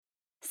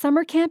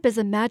Summer camp is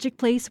a magic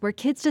place where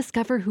kids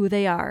discover who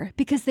they are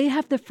because they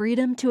have the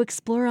freedom to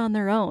explore on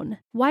their own.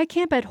 Y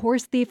Camp at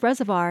Horse Thief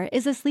Reservoir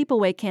is a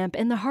sleepaway camp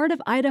in the heart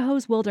of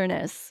Idaho's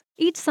wilderness.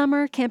 Each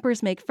summer,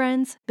 campers make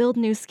friends, build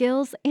new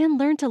skills, and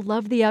learn to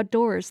love the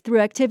outdoors through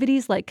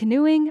activities like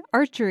canoeing,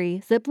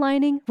 archery,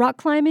 ziplining, rock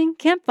climbing,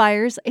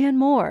 campfires, and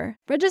more.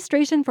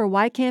 Registration for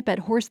Y Camp at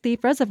Horse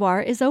Thief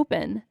Reservoir is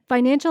open.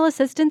 Financial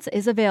assistance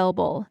is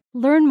available.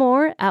 Learn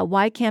more at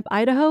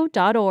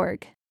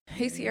ycampidaho.org.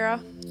 Hey,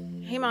 Sierra.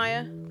 Hey,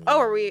 Maya. Oh,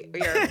 are we?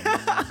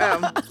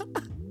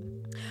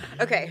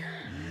 Okay.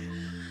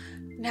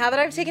 Now that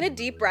I've taken a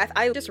deep breath,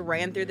 I just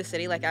ran through the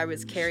city like I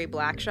was Carrie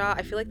Blackshaw.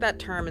 I feel like that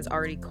term is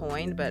already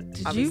coined, but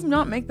Did you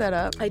not make that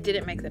up? I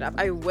didn't make that up.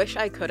 I wish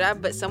I could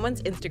have, but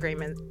someone's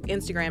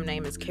Instagram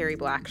name is Carrie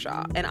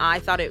Blackshaw, and I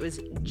thought it was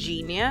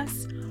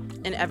genius.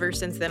 And ever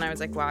since then, I was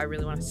like, wow, I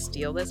really want to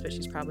steal this, but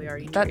she's probably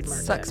already trademarked it. That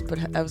sucks, but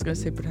I was going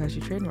to say, but has she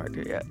trademarked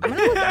it yet? I'm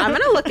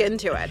gonna look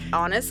into it,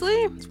 honestly.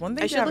 It's one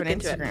thing to have an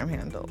Instagram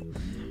handle.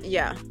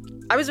 Yeah.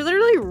 I was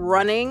literally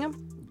running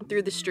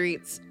through the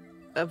streets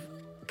of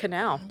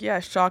Canal.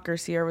 Yeah, shocker.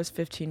 Sierra was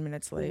 15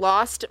 minutes late.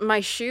 Lost my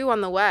shoe on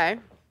the way.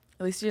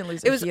 At least you didn't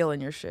lose a heel in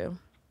your shoe.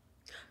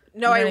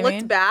 No, you know I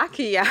looked back.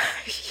 Yeah.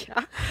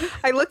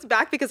 I looked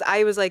back because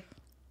I was like,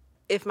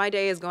 if my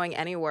day is going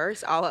any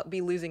worse, I'll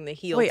be losing the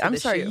heel. Wait, I'm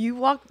sorry.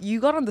 Shoe. You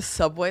got on the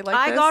subway like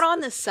this? I got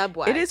on the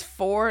subway. It is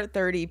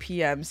 4:30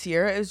 p.m.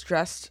 Sierra is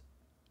dressed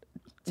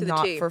to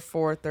not for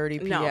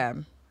 4:30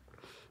 p.m.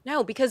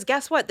 No, because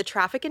guess what? The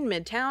traffic in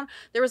Midtown,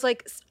 there was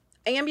like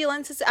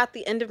ambulances at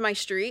the end of my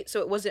street, so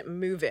it wasn't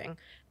moving.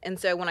 And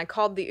so when I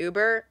called the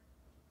Uber,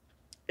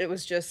 it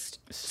was just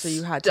So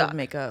you had stuck. to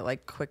make a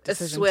quick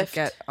decision to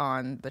get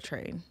on the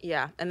train.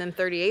 Yeah, and then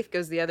 38th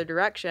goes the other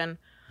direction.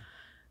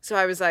 So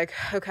I was like,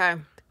 okay,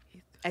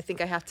 I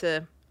think I have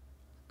to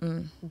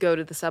go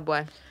to the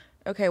subway.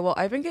 Okay, well,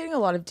 I've been getting a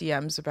lot of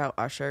DMs about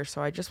Usher,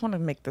 so I just want to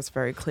make this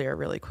very clear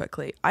really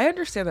quickly. I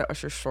understand that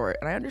Usher's short,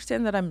 and I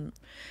understand that I'm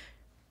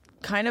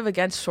kind of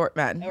against short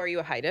men. Oh, are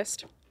you a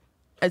heightist?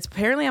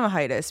 Apparently I'm a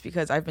heightist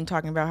because I've been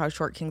talking about how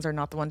short kings are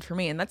not the ones for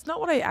me, and that's not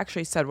what I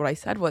actually said. What I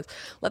said was,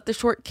 let the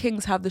short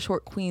kings have the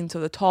short queens so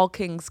the tall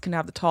kings can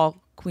have the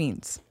tall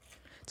queens.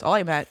 That's all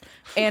I meant.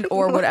 And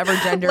or whatever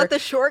gender. Let the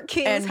short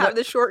kings have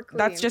the short queens.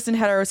 That's just in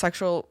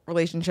heterosexual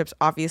relationships.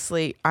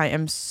 Obviously, I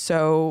am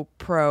so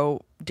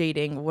pro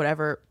dating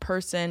whatever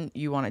person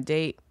you want to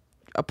date.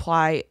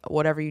 Apply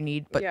whatever you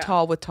need, but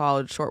tall with tall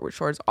and short with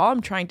short is all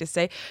I'm trying to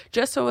say,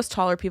 just so us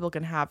taller people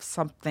can have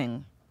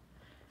something.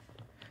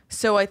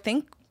 So I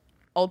think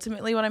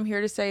ultimately what I'm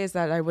here to say is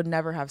that I would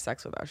never have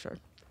sex with Usher.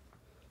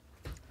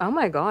 Oh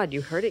my God,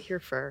 you heard it here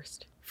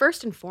first.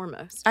 First and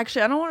foremost.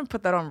 Actually, I don't want to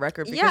put that on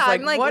record. Because,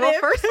 I'm like, well,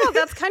 first of all,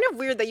 that's kind of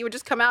weird that you would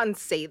just come out and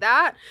say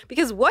that.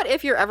 Because what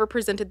if you're ever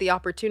presented the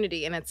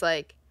opportunity and it's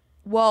like...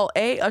 Well,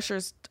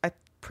 Usher's, I'm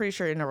pretty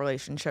sure, in a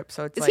relationship.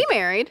 So it's Is he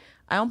married?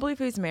 I don't believe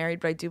he's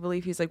married, but I do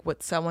believe he's like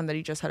with someone that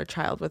he just had a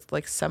child with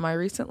like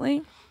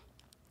semi-recently.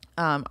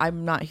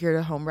 I'm not here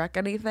to home wreck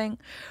anything.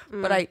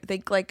 But I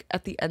think like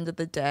at the end of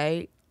the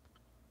day,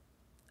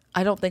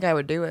 I don't think I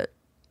would do it.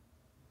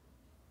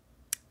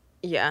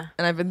 Yeah.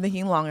 And I've been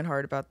thinking long and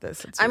hard about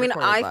this. I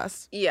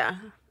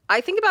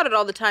think about it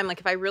all the time. Like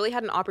if I really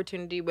had an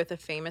opportunity with a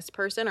famous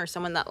person or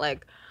someone that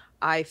like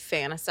I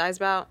fantasize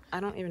about, I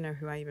don't even know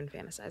who I even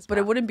fantasize about. But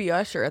it wouldn't be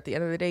Usher at the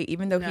end of the day,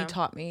 even though he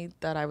taught me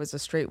that I was a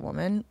straight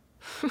woman.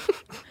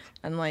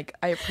 And like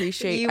I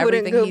appreciate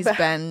everything he's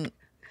been.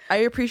 I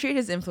appreciate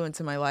his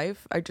influence in my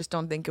life. I just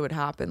don't think it would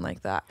happen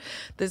like that.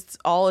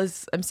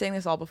 I'm saying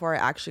this all before I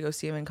actually go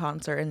see him in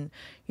concert. And,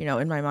 you know,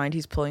 in my mind,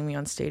 he's pulling me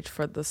on stage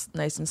for this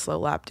nice and slow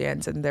lap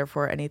dance. And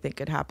therefore anything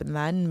could happen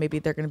then. Maybe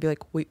they're going to be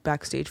like, wait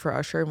backstage for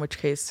Usher, in which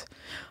case,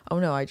 oh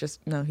no,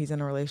 he's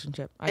in a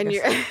relationship.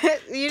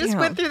 You just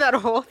went through that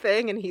whole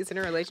thing and he's in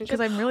a relationship.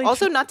 Because I'm really...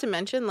 Also, not to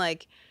mention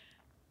like...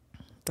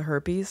 The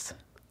herpes.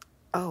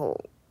 Oh,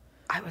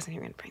 I wasn't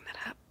even going to bring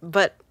that up.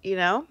 But, you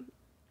know...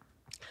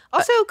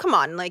 Also, come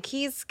on, like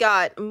he's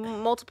got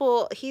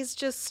multiple, he's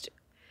just...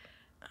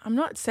 I'm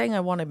not saying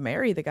I want to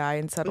marry the guy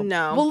and settle.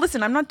 No. Well,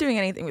 listen, I'm not doing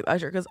anything with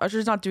Usher because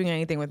Usher's not doing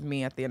anything with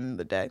me at the end of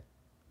the day.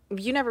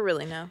 You never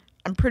really know.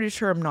 I'm pretty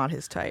sure I'm not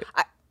his type.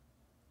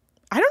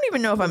 I don't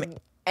even know if I'm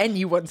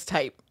anyone's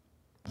type.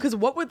 Because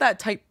what would that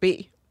type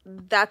be?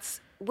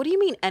 What do you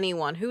mean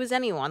anyone? Who is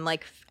anyone?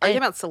 Like, are you talking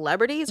about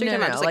celebrities or are you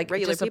talking about just like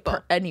regular people?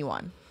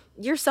 Anyone.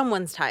 You're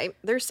someone's type.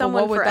 There's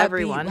someone for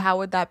everyone. How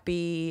would that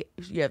be?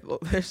 Yeah, well,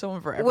 there's someone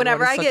for everyone.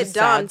 Whenever I get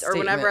dumped or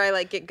whenever I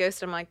like get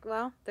ghosted, I'm like,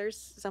 well, there's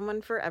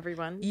someone for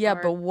everyone. Yeah,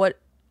 but what?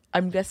 I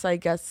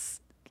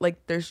guess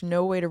like there's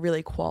no way to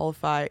really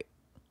qualify.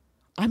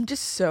 I'm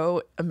just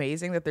so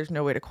amazing that there's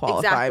no way to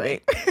qualify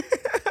me.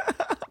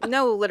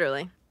 No,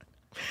 literally.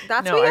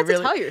 That's what you have to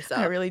tell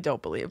yourself. I really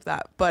don't believe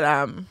that,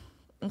 but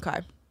okay.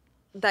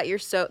 That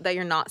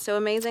you're not so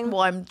amazing?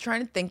 Well, I'm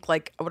trying to think,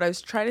 like, what I was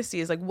trying to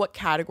see is, like, what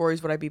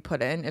categories would I be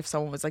put in if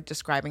someone was, like,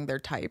 describing their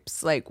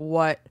types? Like,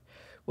 what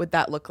would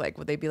that look like?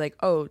 Would they be like,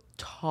 oh,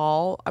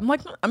 tall? I'm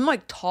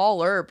like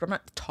taller, but I'm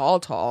not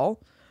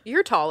tall.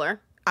 You're taller.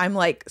 I'm,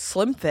 like,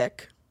 slim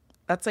thick.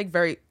 that's like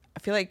very, I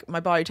feel like my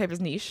body type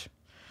is niche.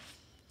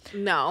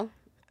 No.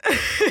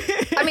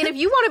 I mean, if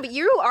you want to be,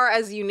 you are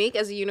as unique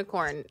as a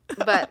unicorn,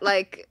 but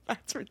like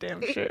that's for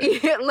damn sure.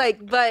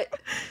 Like, but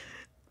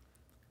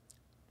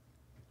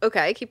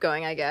okay, keep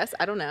going, I guess.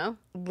 I don't know.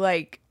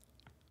 Like,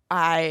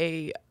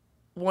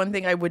 one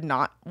thing I would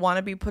not want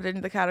to be put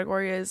into the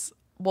category is,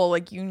 well,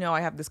 like, you know,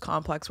 I have this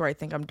complex where I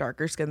think I'm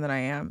darker skinned than I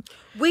am.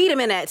 Wait a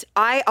minute.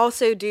 I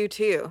also do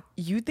too.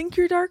 You think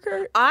you're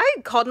darker? I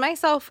called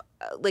myself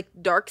like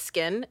dark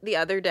skin the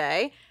other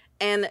day,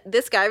 and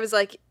this guy was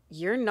like,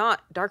 "You're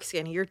not dark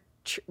skin. You're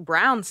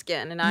brown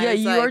skin." And I was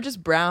you like, are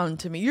just brown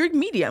to me. You're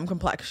medium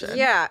complexion.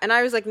 Yeah. And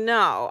I was like,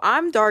 "No,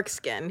 I'm dark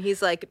skin."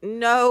 He's like,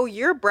 "No,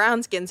 you're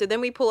brown skin." So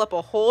then we pull up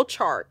a whole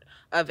chart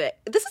of it.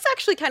 This is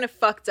actually kind of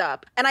fucked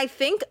up. And I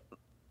think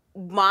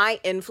my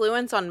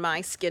influence on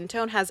my skin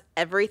tone has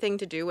everything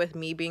to do with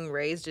me being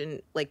raised in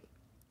like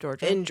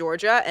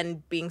Georgia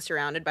and being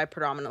surrounded by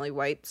predominantly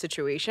white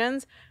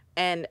situations.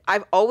 And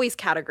I've always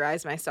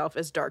categorized myself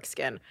as dark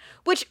skin,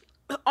 which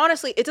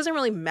honestly, it doesn't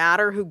really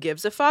matter who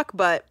gives a fuck,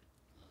 but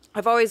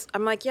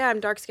I'm like, yeah, I'm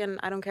dark skinned.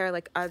 I don't care.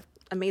 Like,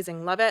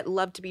 amazing. Love it.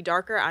 Love to be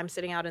darker. I'm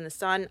sitting out in the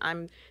sun.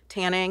 I'm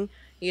tanning,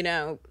 you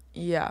know.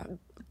 Yeah.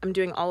 I'm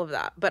doing all of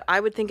that. But I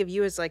would think of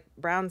you as like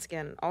brown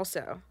skin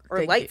also,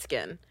 or light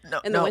skin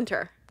in the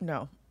winter.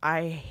 No,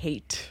 I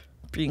hate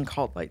being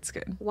called light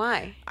skin.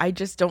 Why? I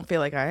just don't feel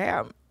like I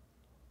am.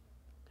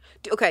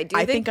 Okay. Do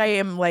you think I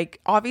am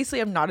like, obviously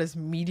I'm not as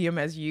medium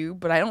as you,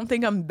 but I don't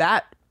think I'm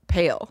that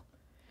pale.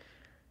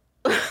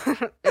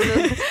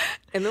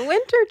 in the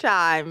winter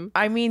time.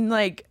 I mean,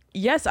 like,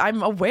 yes,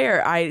 I'm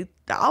aware. I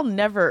will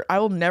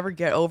never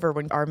get over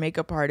when our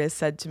makeup artist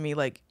said to me,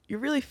 like, "You're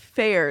really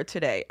fair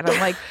today." And I'm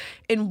like,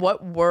 in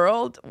what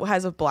world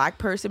has a black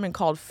person been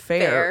called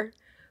fair?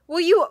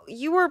 Well,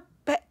 you were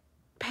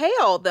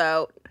pale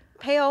though.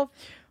 Pale.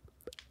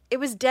 It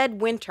was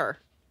dead winter.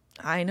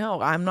 I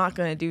know. I'm not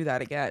going to do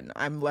that again.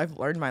 I've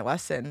learned my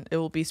lesson. It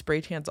will be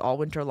spray tans all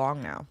winter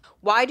long now.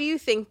 Why do you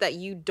think that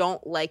you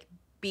don't like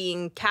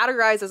being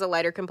categorized as a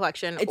lighter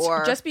complexion? It's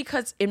just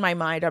because in my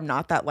mind I'm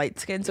not that light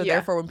skinned, so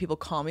therefore when people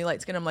call me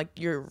light skinned, I'm like,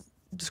 you're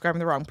describing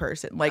the wrong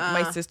person. Like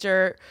my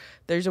sister,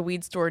 there's a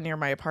weed store near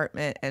my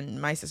apartment, and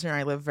my sister and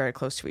I live very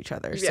close to each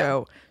other.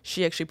 So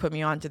she actually put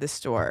me on to this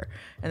store,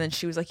 and then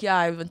she was like, yeah,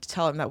 I went to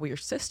tell him that we were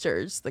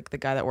sisters, like the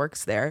guy that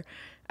works there.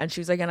 And she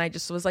was like, and I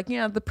just was like,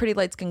 yeah, the pretty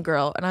light skinned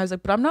girl. And I was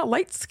like, but I'm not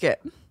light skinned.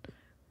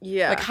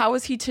 Yeah. Like, how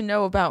is he to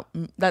know about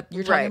that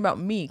you're talking about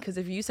me? Because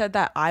if you said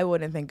that, I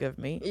wouldn't think of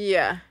me.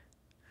 Yeah.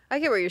 I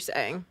get what you're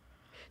saying.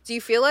 Do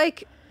you feel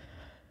like,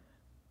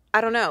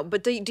 I don't know,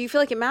 but do you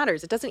feel like it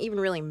matters? It doesn't even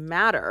really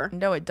matter.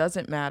 No, it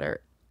doesn't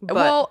matter.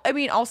 Well, I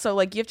mean, also,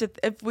 like, you have to,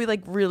 if we,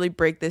 like, really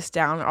break this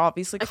down,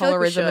 obviously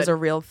colorism is a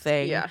real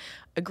thing. Yeah.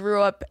 I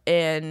grew up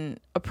in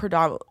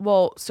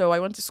so I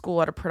went to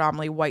school at a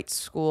predominantly white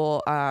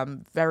school,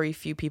 very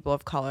few people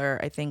of color,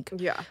 I think.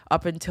 Yeah.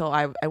 Up until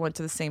I went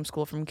to the same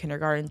school from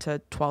kindergarten to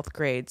 12th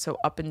grade. So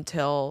up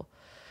until,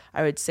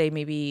 I would say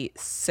maybe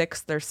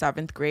 6th or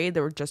 7th grade,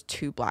 there were just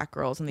 2 black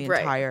girls in the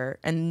entire,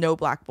 and no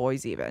black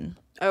boys even.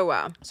 Oh,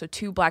 wow. So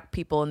 2 black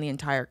people in the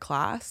entire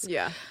class.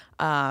 Yeah.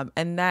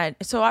 And then,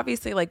 so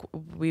obviously, like,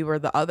 we were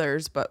the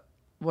others, but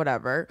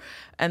whatever.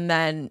 And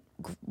then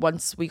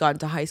once we got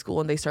into high school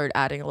and they started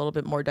adding a little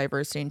bit more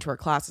diversity into our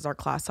classes, our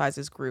class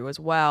sizes grew as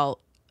well.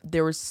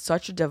 There was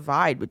such a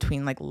divide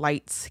between, like,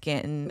 light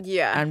skin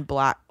and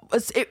black.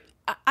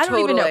 I don't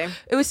even know.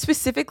 It was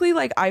specifically,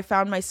 like, I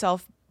found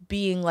myself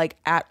being, like,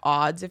 at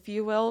odds, if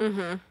you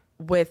will,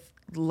 with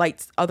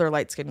other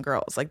light-skinned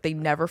girls. Like, they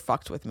never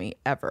fucked with me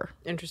ever.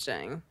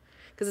 Interesting.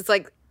 Because it's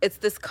like, it's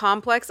this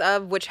complex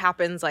of, which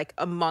happens like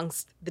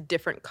amongst the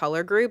different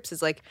color groups,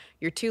 is like,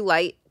 you're too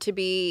light to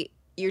be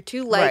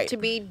to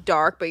be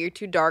dark, but you're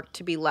too dark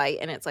to be light.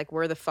 And it's like,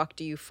 where the fuck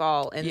do you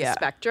fall in the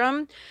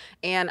spectrum?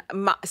 And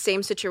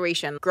same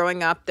situation.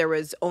 Growing up, there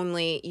was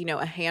only,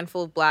 a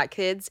handful of black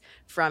kids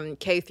from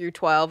K through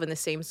 12 in the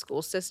same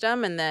school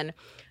system. And then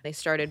they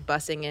started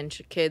busing in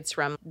kids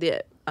from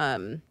the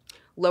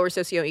lower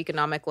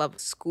socioeconomic level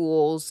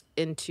schools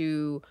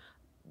into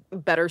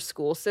better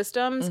school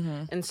systems.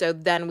 And so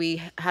then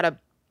we had a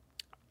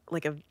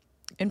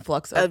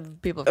influx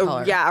of people of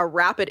color. A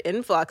rapid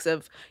influx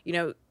of,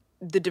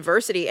 the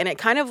diversity. And it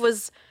kind of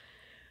was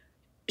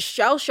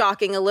shell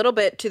shocking a little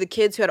bit to the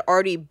kids who had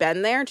already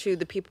been there, to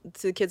the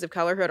kids of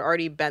color who had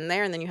already been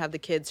there. And then you have the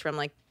kids from,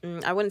 like,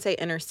 I wouldn't say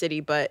inner city,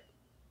 but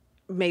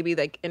maybe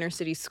like inner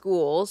city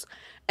schools,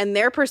 and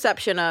their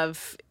perception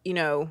of,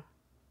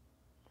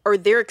 or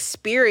their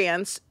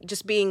experience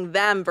just being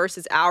them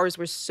versus ours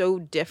was so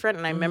different.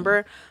 And I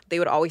remember they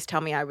would always tell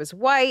me I was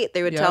white.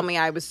 They would tell me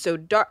I was so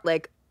dark,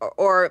 like,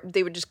 or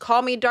they would just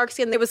call me dark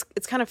skinned.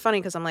 It's kind of funny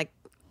because I'm like,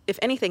 if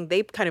anything,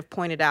 they kind of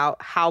pointed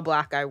out how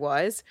black I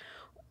was.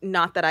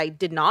 Not that I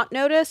did not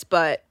notice,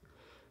 but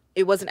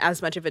it wasn't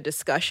as much of a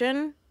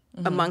discussion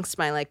amongst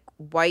my, like,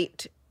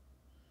 white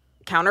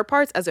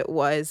counterparts as it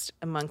was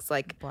amongst,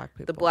 like, black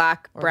people, the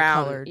black,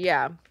 brown, colored.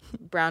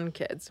 brown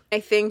kids. I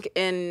think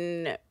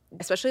in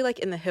especially like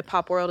in the hip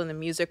hop world and the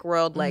music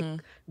world, like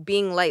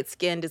being light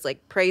skinned is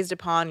like praised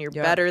upon. You're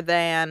better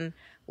than,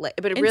 like,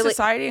 but it in really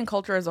society and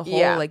culture as a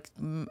whole, like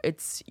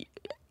it's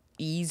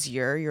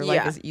easier. Your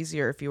life is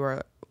easier if you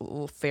are a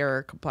little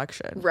fairer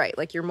complexion, right?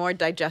 Like you're more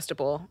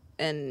digestible,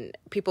 and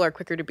people are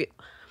quicker to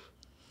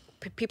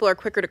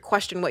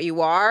question what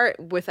you are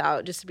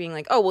without just being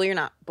like, oh, well, you're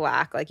not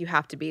black. Like you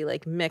have to be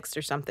like mixed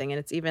or something. And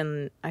it's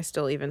even, I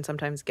still even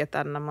sometimes get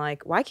that. And I'm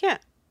like, why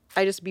can't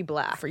I just be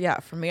black? For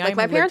me, like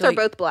my parents are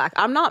both black.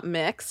 I'm not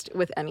mixed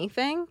with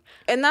anything.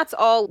 And that's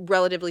all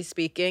relatively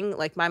speaking.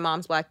 Like my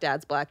mom's black,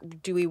 dad's black.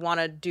 Do we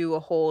want to do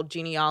a whole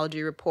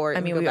genealogy report?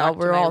 I mean, we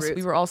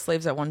were all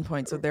slaves at one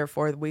point. So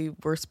therefore we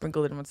were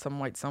sprinkled in with some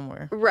white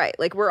somewhere. Right.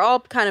 Like we're all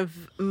kind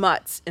of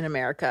mutts in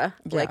America.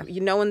 Yeah. Like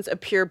no one's a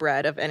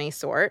purebred of any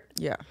sort.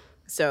 Yeah.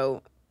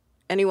 So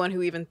anyone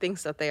who even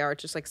thinks that they are,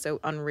 it's just like so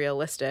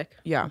unrealistic.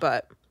 Yeah.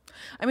 But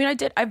I mean,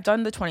 I've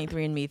done the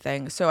 23andMe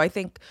thing. So I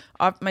think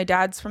my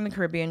dad's from the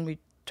Caribbean. We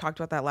talked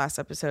about that last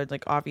episode.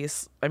 Like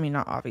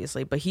not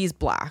obviously, but he's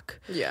black.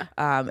 Yeah.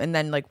 And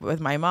then like with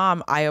my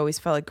mom, I always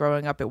felt like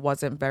growing up, it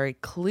wasn't very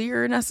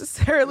clear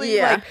necessarily.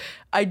 Yeah.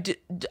 Like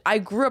I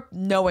grew up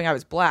knowing I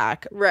was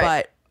black, right,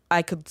 but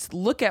I could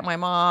look at my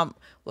mom,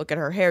 look at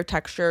her hair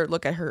texture,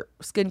 look at her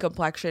skin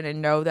complexion,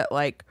 and know that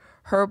like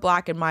her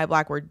black and my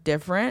black were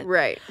different.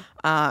 Right.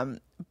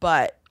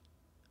 But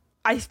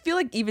I feel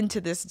like even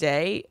to this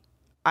day,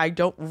 and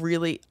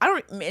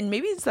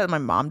maybe it's that my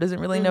mom doesn't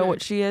really know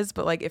what she is,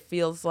 but like it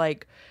feels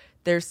like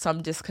there's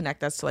some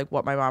disconnect as to like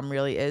what my mom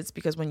really is,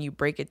 because when you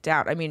break it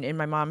down, I mean, and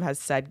my mom has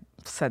said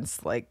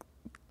since like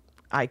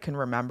I can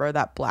remember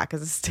that black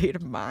is a state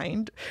of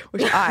mind,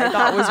 which I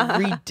thought was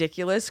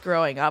ridiculous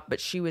growing up. But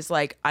she was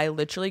like, I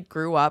literally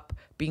grew up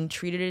being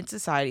treated in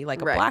society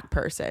like a black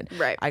person.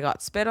 Right. I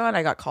got spit on.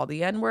 I got called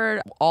the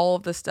N-word. All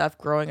of the stuff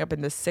growing up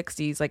in the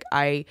 60s, like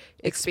I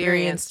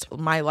experienced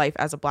my life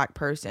as a black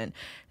person.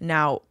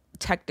 Now,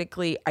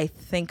 technically, I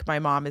think my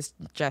mom is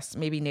just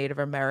maybe Native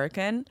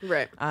American.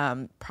 Right.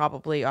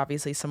 Probably,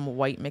 obviously, some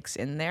white mix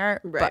in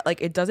there. Right. But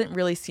like, it doesn't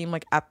really seem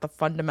like at the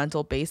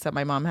fundamental base that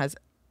my mom has.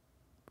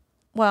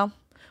 Well,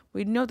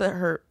 we know that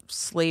her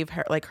slave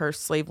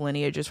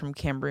lineage is from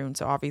Cameroon,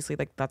 so obviously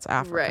like that's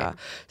Africa. Right.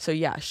 So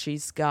yeah,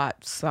 she's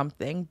got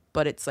something,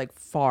 but it's like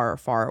far,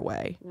 far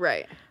away.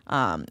 Right.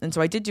 And so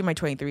I did do my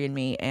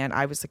 23andMe, and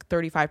I was like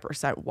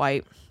 35%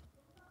 white.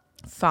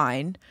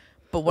 Fine,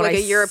 but when like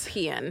a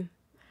European.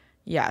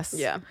 Yes.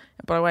 Yeah.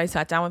 But when I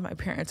sat down with my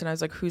parents and I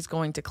was like, who's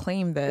going to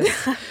claim this?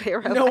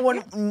 No one,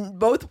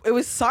 it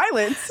was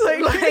silence.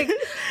 Like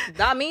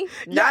not me.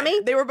 Not me.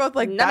 They were both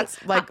like,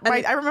 that's like,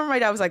 I remember my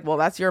dad was like, well,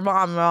 that's your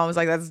mom. And my mom was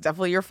like, that's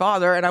definitely your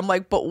father. And I'm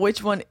like, but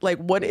which one, like,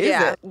 what is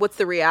it? What's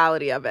the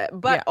reality of it?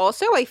 But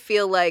also I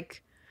feel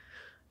like,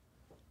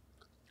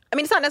 I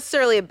mean, it's not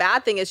necessarily a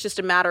bad thing. It's just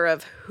a matter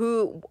of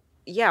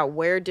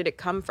where did it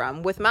come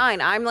from? With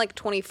mine, I'm like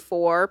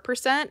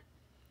 24%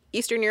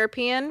 Eastern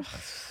European.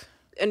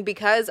 And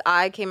because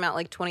I came out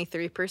like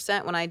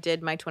 23% when I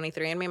did my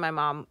 23andMe, my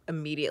mom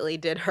immediately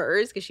did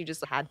hers because she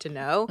just had to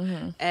know.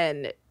 Mm-hmm.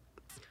 And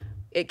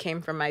it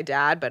came from my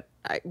dad, but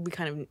we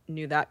kind of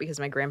knew that because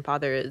my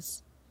grandfather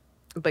is,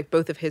 like,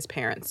 both of his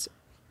parents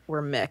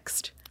were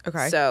mixed.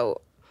 Okay.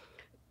 So,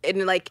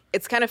 and like,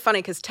 it's kind of funny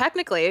because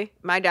technically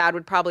my dad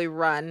would probably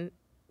run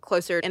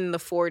closer in the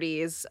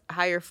 40s,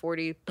 higher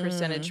 40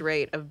 percentage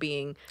rate of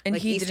being and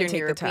like he Eastern didn't take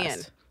European. The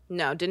test.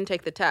 No, didn't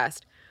take the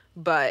test.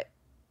 But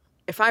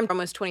if I'm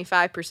almost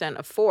 25%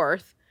 of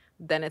fourth,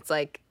 then it's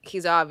like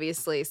he's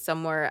obviously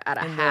somewhere at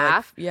a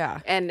half. Like, yeah.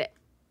 And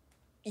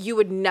you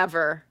would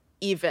never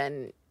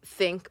even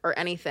think or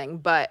anything.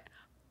 But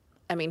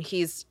I mean,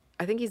 he's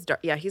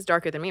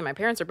darker than me. My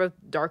parents are both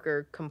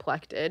darker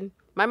complected.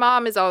 My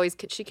mom is always,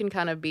 she can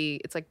kind of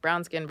be, it's like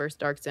brown skin versus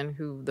dark skin.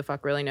 Who the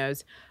fuck really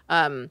knows?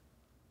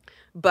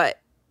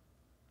 But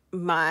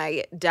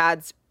my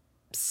dad's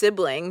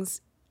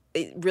siblings,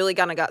 it really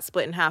kind of got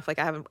split in half. Like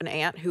I have an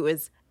aunt who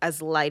is as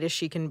light as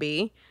she can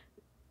be,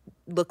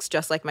 looks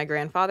just like my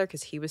grandfather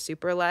because he was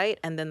super light,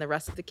 and then the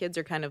rest of the kids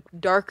are kind of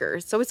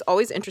darker. So it's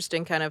always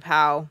interesting kind of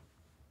how,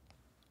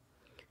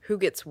 who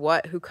gets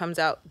what, who comes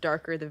out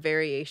darker, the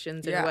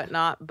variations and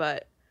whatnot.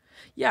 But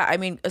yeah, I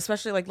mean,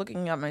 especially like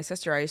looking at my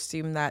sister, I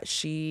assume that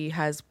she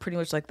has pretty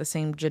much like the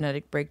same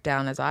genetic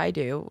breakdown as I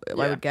do.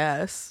 I would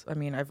guess. I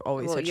mean, I've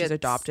always said she's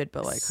adopted,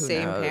 but like who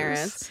same knows? Same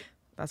parents.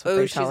 That's what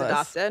they tell us. She's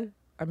adopted.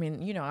 I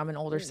mean, you know, I'm an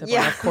older sibling.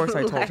 Yeah, of course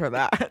I told her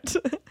that.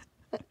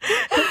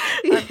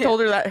 I've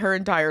told her that her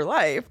entire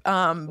life.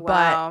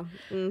 Wow.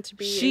 But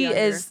she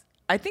is,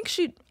 I think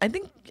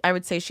I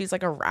would say she's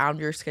like around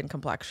your skin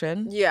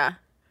complexion. Yeah.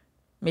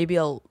 Maybe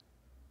I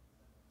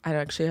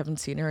actually haven't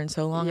seen her in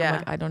so long. Yeah. I'm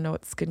like, I don't know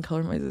what skin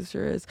color my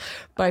sister is,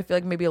 but I feel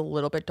like maybe a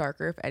little bit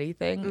darker, if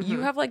anything. Mm-hmm.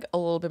 You have like a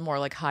little bit more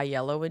like high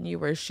yellow in you,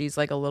 whereas she's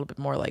like a little bit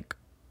more like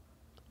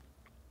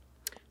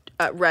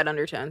red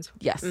undertones.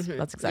 Yes,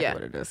 that's exactly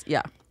what it is.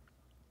 Yeah.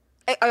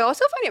 I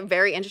also find it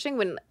very interesting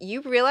when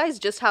you realize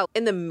just how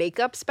in the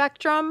makeup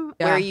spectrum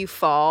where you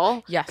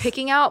fall,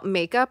 picking out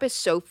makeup is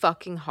so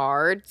fucking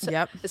hard.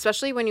 So,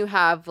 especially when you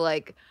have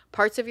like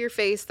parts of your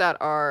face that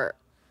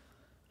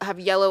have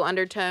yellow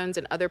undertones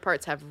and other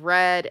parts have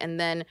red, and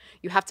then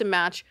you have to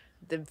match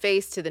the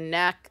face to the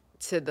neck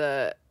to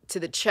the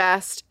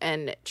chest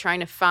and trying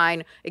to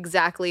find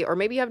exactly, or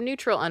maybe you have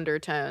neutral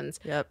undertones.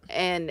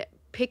 And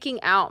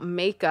picking out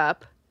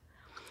makeup.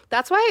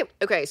 That's why,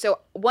 okay, so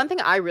one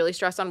thing I really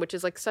stress on, which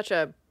is like such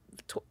a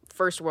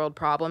first world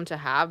problem to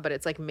have, but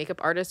it's like makeup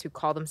artists who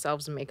call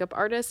themselves makeup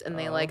artists and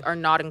they like are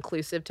not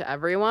inclusive to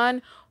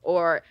everyone,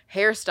 or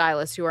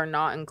hairstylists who are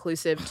not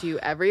inclusive to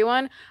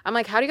everyone. I'm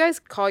like, how do you guys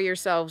call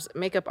yourselves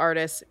makeup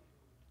artists?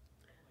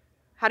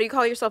 How do you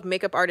call yourself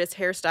makeup artist,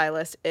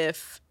 hairstylist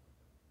if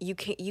you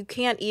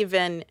can't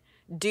even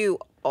do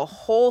a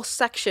whole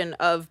section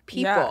of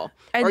people,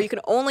 or you can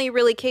only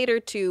really cater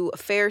to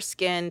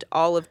fair-skinned,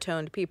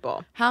 olive-toned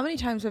people? How many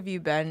times have you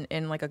been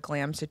in like a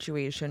glam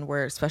situation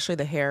where, especially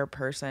the hair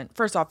person,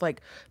 first off,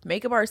 like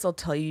makeup artists will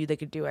tell you they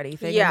could do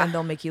anything, and then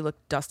they'll make you look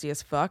dusty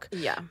as fuck.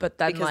 But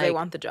then because they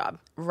want the job,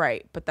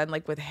 right? But then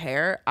like with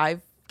hair, I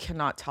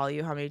cannot tell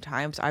you how many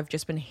times I've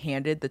just been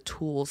handed the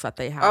tools that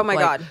they have. Oh my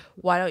God.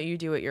 Why don't you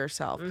do it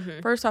yourself?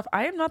 First off,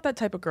 I am not that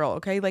type of girl,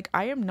 okay? Like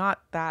I am not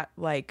that,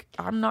 like,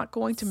 I'm not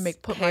going to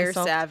put hair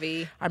myself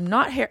savvy. I'm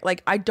not hair,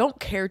 like I don't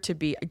care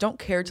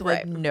to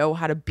like know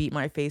how to beat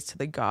my face to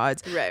the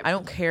gods. I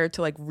don't care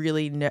to like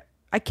really know.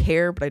 I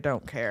care, but I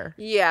don't care.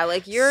 Yeah,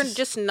 like you're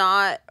just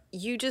not,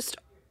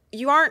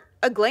 you aren't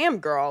a glam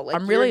girl. Like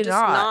I'm really you're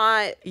just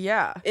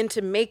not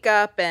into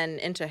makeup and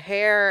into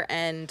hair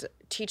and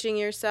teaching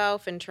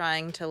yourself and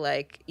trying to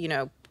like, you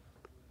know,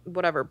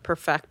 whatever,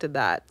 perfect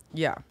that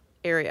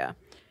area.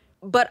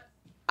 But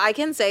I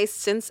can say,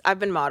 since I've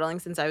been modeling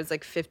since I was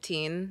like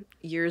 15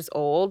 years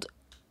old,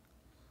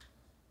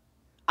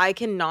 I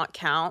cannot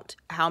count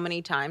how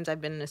many times I've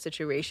been in a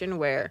situation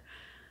where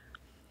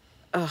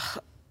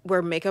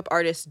makeup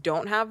artists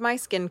don't have my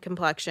skin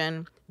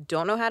complexion,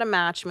 don't know how to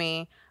match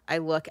me. I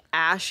look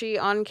ashy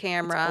on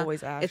camera. It's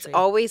always ashy. It's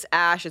always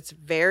ash. It's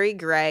very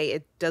gray.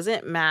 It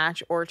doesn't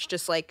match, or it's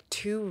just like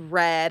too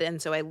red,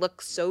 and so I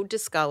look so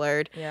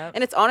discolored.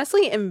 And it's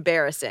honestly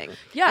embarrassing.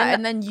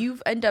 And then you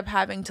end up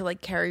having to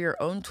like carry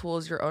your own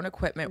tools, your own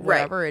equipment,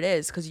 whatever it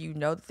is, because you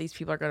know that these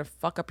people are going to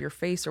fuck up your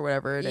face or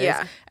whatever it is.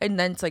 And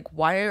then it's like,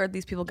 why are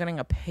these people getting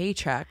a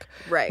paycheck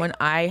when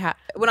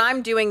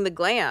I'm doing the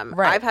glam?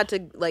 I've had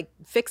to like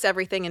fix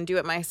everything and do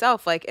it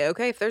myself. Like,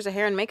 okay, if there's a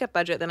hair and makeup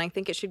budget, then I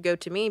think it should go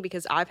to me,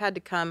 because I've had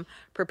to come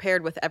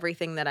prepared with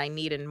everything that I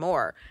need and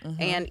more.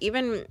 And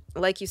even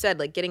like you said,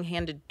 like getting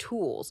handed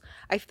tools,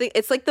 I think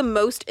it's like the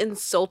most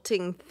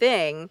insulting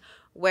thing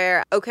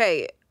where,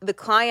 okay, the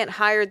client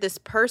hired this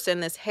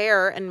person, this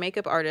hair and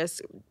makeup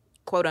artist,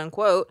 quote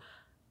unquote,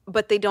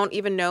 but they don't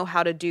even know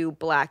how to do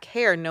black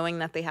hair, knowing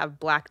that they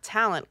have black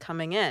talent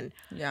coming in.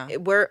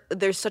 Where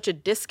there's such a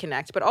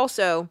disconnect. But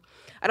also,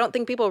 I don't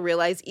think people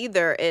realize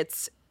either,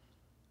 it's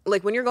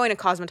like when you're going to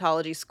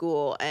cosmetology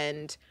school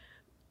and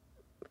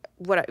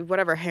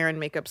whatever hair and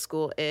makeup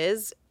school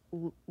is,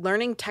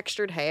 learning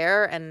textured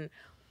hair and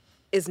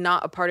is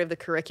not a part of the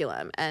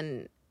curriculum.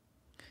 And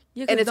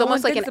it's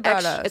almost like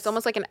it's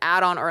almost like an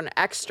add-on or an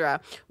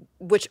extra,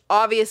 which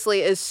obviously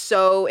is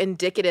so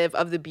indicative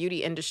of the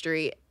beauty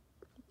industry,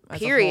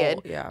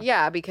 period.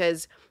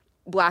 Because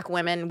Black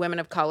women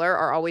of color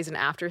are always an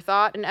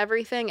afterthought in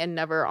everything and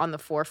never on the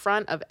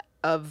forefront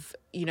of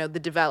you know, the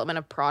development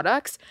of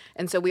products.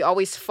 And so we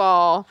always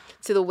fall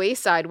to the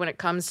wayside when it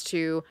comes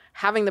to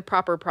having the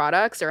proper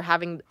products or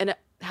having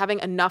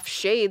enough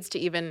shades to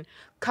even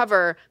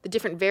cover the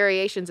different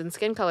variations in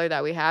skin color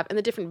that we have and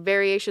the different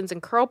variations in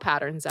curl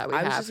patterns that we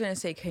have. I was just going to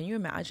say, can you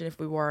imagine if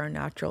we wore our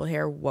natural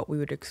hair, what we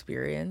would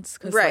experience?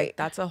 Because like,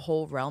 that's a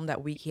whole realm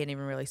that we can't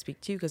even really speak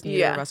to, because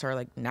neither of us are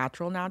like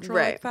natural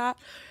like that.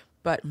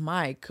 But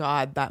my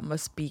God, that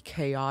must be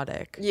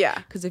chaotic. Yeah.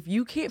 Because if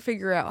you can't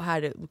figure out how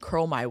to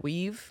curl my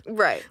weave,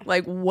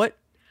 like what?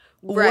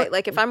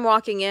 Like if I'm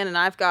walking in and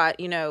I've got,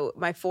 you know,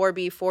 my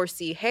 4B,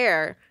 4C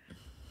hair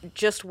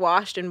just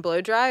washed and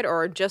blow dried,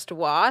 or just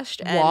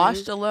washed and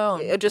washed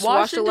alone, just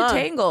washed and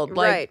detangled,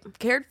 like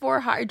cared for,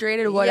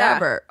 hydrated,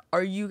 whatever.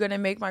 Are you gonna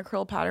make my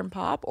curl pattern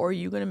pop, or are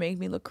you gonna make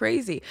me look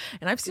crazy?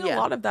 And I've seen a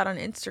lot of that on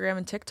Instagram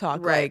and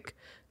TikTok, like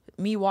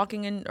me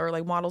walking in, or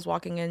like models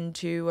walking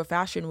into a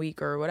fashion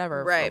week or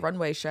whatever, a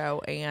runway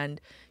show,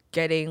 and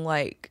getting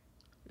like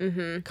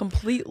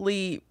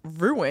completely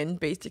ruined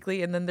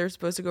basically, and then they're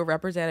supposed to go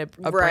represent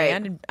a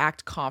brand and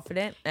act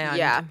confident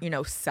and you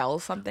know, sell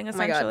something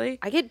essentially.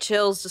 I get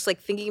chills just like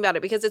thinking about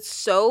it, because it's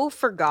so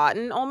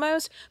forgotten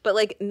almost, but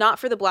like not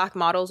for the Black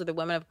models or the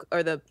women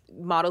or the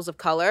models of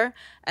color.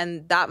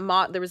 And that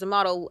there was a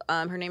model,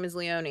 her name is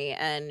Leonie,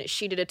 and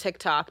she did a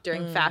TikTok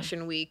during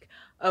Fashion Week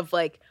of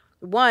like,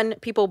 one,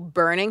 people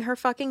burning her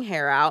fucking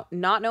hair out,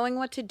 not knowing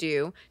what to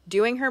do,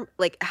 doing her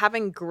like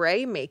having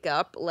gray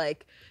makeup,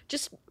 like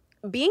just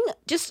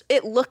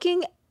it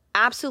looking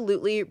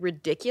absolutely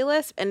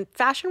ridiculous. And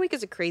Fashion Week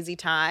is a crazy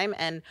time,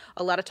 and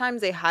a lot of times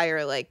they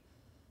hire like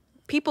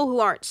people who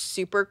aren't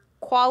super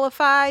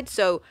qualified,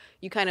 so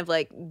you kind of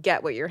like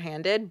get what you're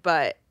handed,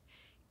 but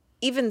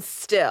even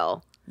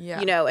still,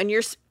 you know, and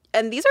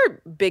these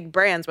are big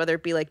brands, whether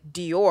it be like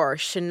Dior,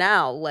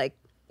 Chanel, like,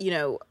 you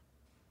know,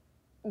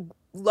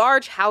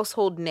 large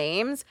household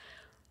names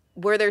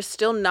where they're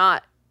still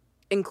not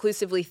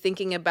inclusively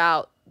thinking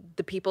about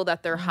the people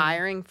that they're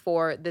hiring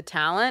for the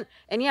talent.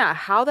 And yeah,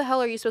 how the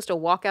hell are you supposed to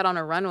walk out on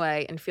a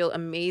runway and feel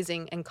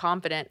amazing and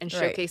confident and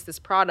showcase this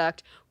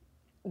product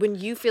when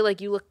you feel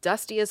like you look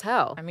dusty as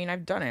hell? I mean,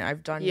 I've done it.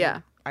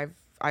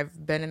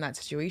 I've been in that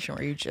situation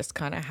where you just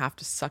kind of have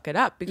to suck it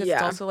up, because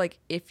it's also like,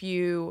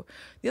 the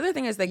other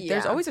thing is like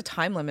there's always a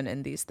time limit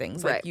in these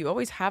things. Like you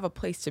always have a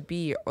place to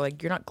be, or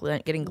like you're not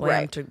getting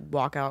glam to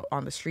walk out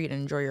on the street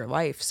and enjoy your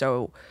life.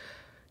 So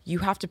you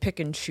have to pick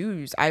and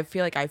choose. I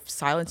feel like I've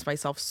silenced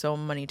myself so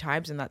many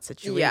times in that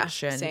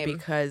situation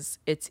because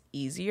it's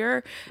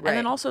easier. And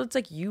then also it's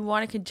like you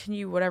want to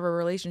continue whatever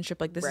relationship.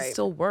 Like this is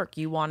still work.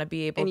 You want to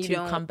be able to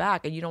come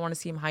back, and you don't want to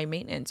seem high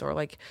maintenance or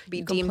like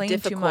be complain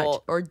difficult. too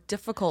much or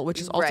difficult, which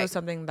is also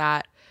something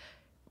that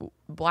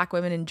Black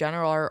women in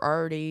general are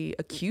already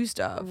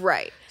accused of.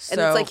 Right. So,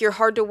 and it's like you're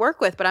hard to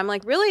work with, but I'm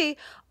like, really,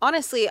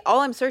 honestly,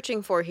 all I'm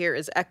searching for here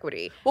is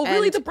equity. Well,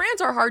 really, the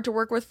brands are hard to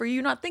work with for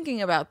you not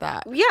thinking about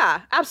that.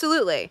 Yeah,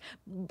 absolutely.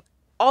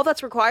 All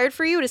that's required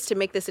for you is to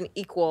make this an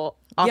equal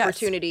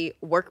opportunity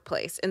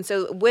workplace. And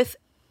so with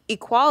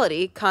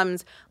equality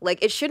comes,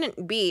 like, it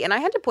shouldn't be, and I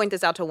had to point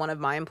this out to one of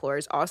my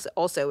employers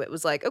also. It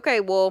was like, okay,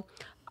 well,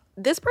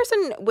 this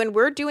person, when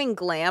we're doing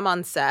glam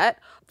on set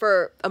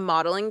for a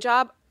modeling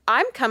job,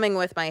 I'm coming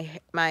with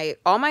my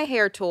all my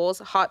hair tools,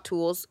 hot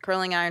tools,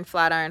 curling iron,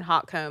 flat iron,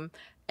 hot comb,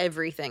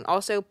 everything.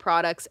 Also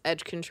products,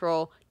 edge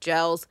control,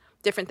 gels,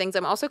 different things.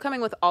 I'm also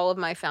coming with all of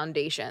my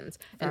foundations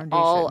and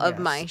all of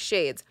my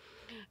shades.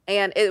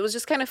 And it was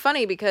just kind of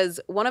funny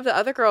because one of the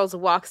other girls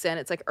walks in.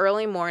 It's like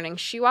early morning.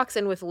 She walks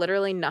in with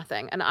literally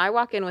nothing. And I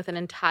walk in with an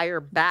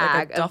entire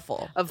bag like a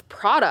duffel of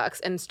products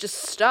and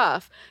just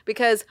stuff,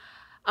 because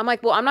I'm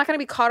like, well, I'm not going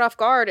to be caught off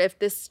guard if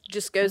this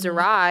just goes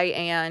awry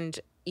and,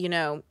 you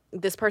know,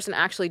 this person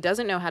actually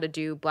doesn't know how to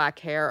do black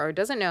hair or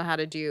doesn't know how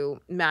to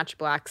do match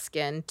black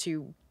skin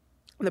to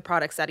the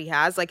products that he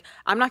has. Like,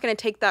 I'm not going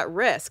to take that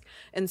risk.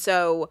 And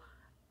so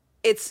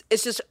it's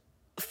just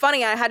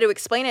funny. I had to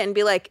explain it and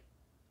be like,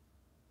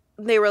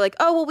 they were like,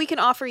 oh, well, we can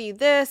offer you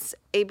this,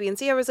 A, B, and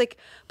C. I was like,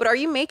 but are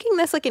you making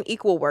this like an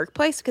equal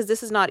workplace? Because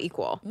this is not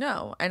equal.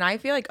 No. And I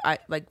feel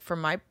like from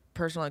my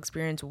personal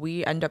experience,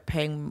 we end up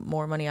paying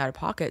more money out of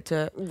pocket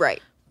to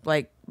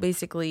like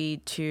basically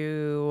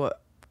to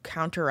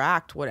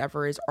counteract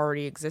whatever is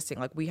already existing.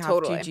 Like we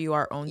have to do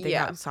our own thing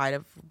outside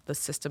of the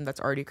system that's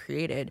already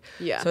created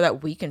so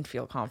that we can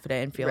feel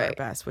confident and feel our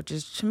best, which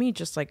is to me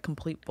just like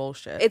complete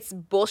bullshit. It's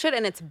bullshit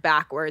and it's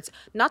backwards.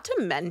 Not to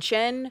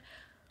mention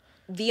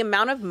the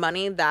amount of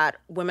money that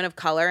women of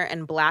color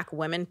and black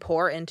women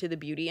pour into the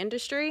beauty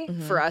industry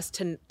for us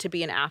to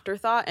be an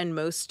afterthought in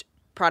most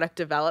product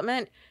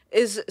development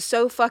is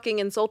so fucking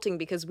insulting,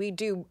 because we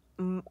do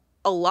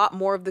a lot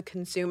more of the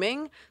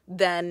consuming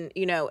than,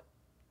 you know,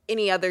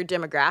 any other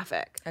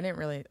demographic. I didn't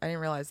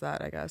realize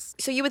that, I guess.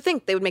 So you would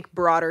think they would make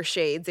broader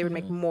shades. They would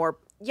make more.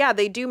 Yeah,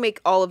 they do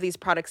make all of these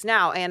products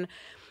now. And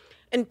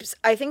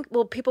I think,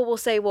 well, people will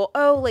say, well,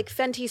 oh, like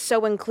Fenty's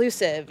so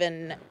inclusive.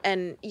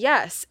 And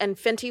yes. And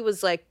Fenty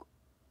was like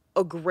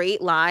a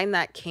great line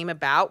that came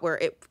about where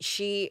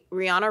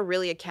Rihanna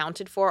really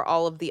accounted for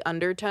all of the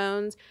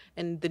undertones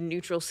and the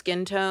neutral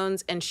skin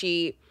tones. And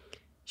she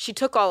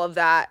took all of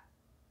that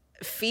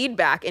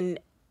feedback and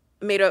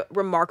made a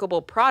remarkable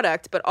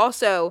product. But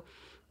also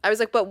I was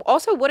like, but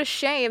also what a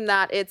shame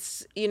that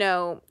it's, you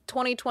know,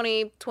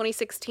 2020,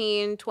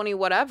 2016, 20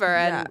 whatever,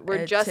 and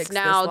we're just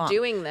now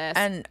doing this.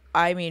 And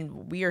I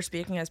mean, we are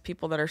speaking as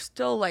people that are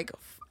still like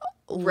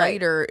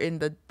lighter in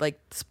the like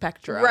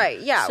spectrum. Right.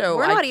 Yeah. So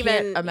we're not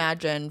even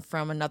imagine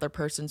from another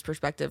person's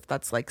perspective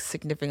that's like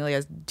significantly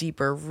as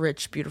deeper,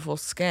 rich, beautiful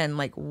skin,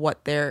 like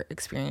what their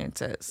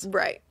experience is.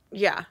 Right.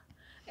 Yeah.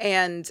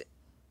 And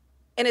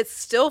it's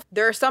still,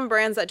 there are some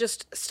brands that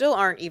just still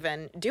aren't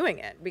even doing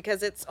it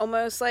because it's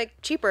almost like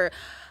cheaper.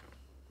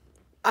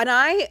 And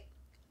I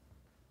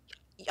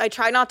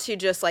try not to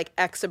just like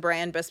X a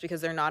brand just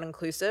because they're not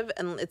inclusive.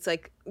 And it's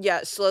like,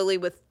 yeah, slowly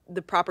with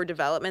the proper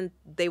development,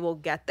 they will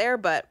get there.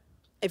 But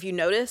if you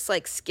notice,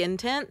 like skin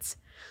tints,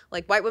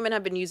 like white women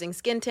have been using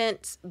skin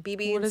tints,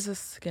 BBs. What is a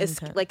skin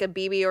tint? Like a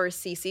BB or a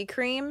CC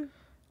cream.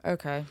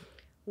 Okay.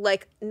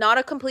 Like not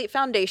a complete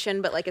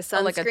foundation, but like a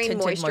sunscreen, like a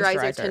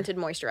moisturizer, tinted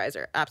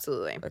moisturizer.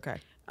 Absolutely. Okay.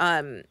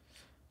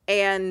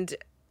 And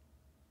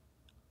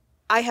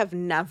I have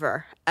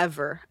never,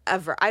 ever,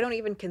 I don't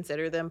even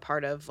consider them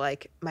part of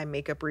like my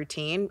makeup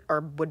routine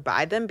or would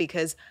buy them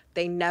because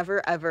they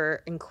never,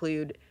 ever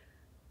include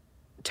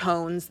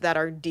tones that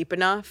are deep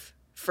enough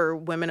for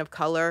women of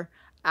color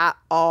at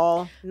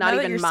all. Not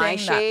even my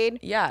shade.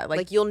 That, yeah.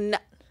 Like you'll,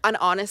 and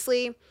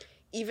honestly,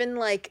 even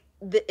like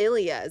the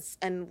Ilias,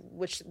 and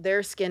which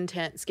their skin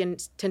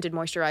tinted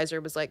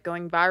moisturizer was like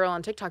going viral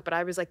on TikTok, but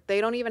I was like,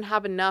 they don't even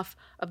have enough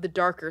of the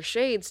darker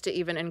shades to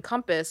even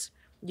encompass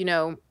you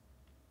know,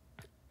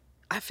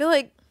 I feel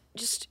like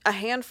just a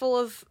handful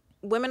of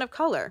women of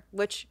color,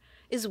 which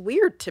is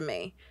weird to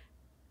me.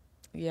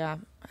 Yeah,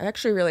 I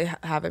actually really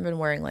haven't been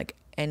wearing like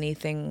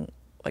anything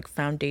like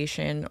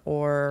foundation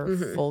or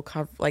full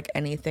cover, like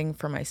anything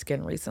for my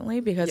skin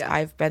recently because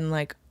I've been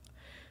like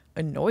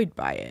annoyed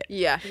by it.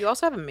 Yeah, you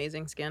also have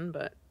amazing skin,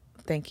 but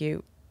thank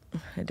you.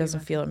 It doesn't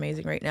feel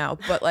amazing right now,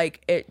 but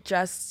like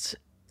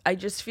I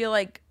just feel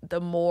like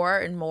the more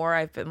and more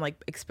I've been like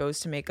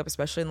exposed to makeup,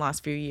 especially in the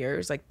last few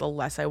years, like the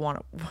less I want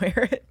to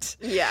wear it.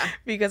 Yeah.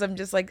 Because I'm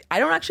just like, I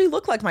don't actually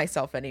look like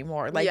myself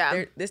anymore. Like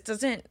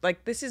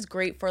this is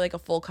great for like a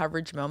full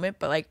coverage moment,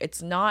 but like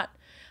it's not,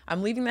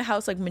 I'm leaving the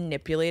house like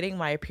manipulating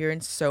my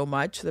appearance so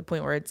much to the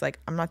point where it's like,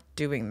 I'm not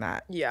doing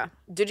that. Yeah.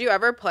 Did you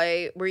ever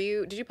play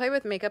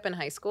with makeup in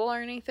high school or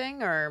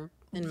anything, or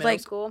in middle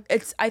school?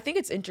 I think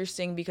it's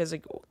interesting because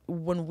like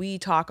when we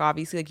talk,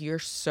 obviously like you're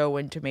so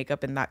into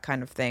makeup and that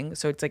kind of thing,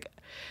 so it's like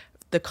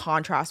the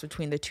contrast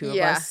between the two of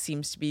us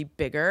seems to be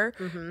bigger.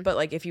 But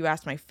like if you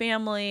ask my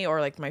family or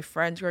like my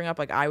friends growing up,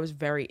 like I was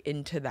very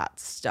into that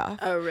stuff.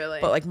 Oh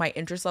really? But like my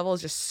interest level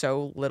is just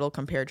so little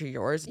compared to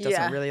yours. It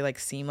doesn't really like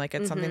seem like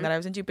it's something that I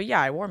was into. But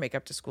yeah, I wore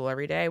makeup to school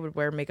every day. I would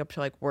wear makeup to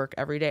like work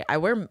every day. I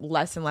wear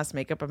less and less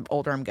makeup the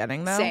older I'm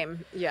getting though.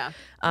 Same. Yeah.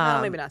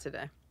 Well, maybe not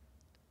today.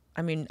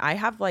 I mean, I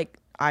have like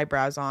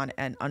eyebrows on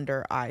and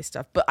under eye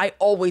stuff, but I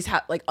always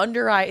have like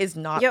under eye is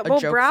not a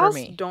joke brows for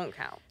me. Don't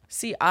count.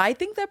 See, I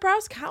think that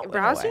brows count.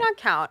 Brows do not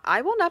count.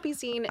 I will not be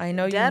seen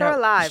dead or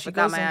alive she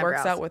without goes my and eyebrows.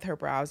 works out with her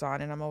brows on,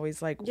 and I'm always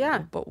like, yeah,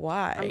 but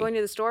why? I'm going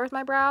to the store with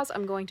my brows.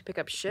 I'm going to pick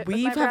up shit with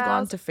my brows. We have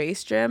gone to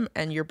Face Gym,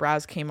 and your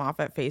brows came off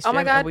at Face Gym,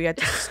 my God. and we had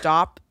to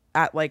stop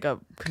at like a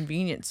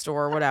convenience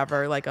store or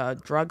whatever, like a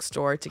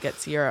drugstore, to get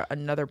Sierra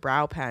another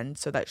brow pen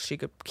so that she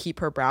could keep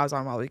her brows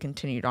on while we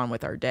continued on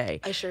with our day.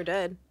 I sure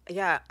did.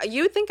 Yeah.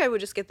 You would think I would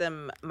just get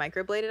them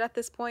microbladed at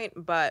this point,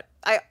 but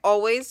I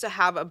always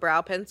have a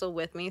brow pencil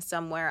with me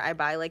somewhere. I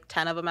buy like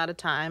 10 of them at a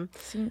time.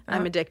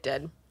 I'm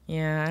addicted.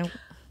 Yeah.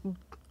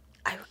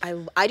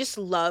 I just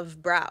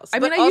love brows. I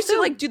mean, I used to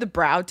like do the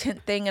brow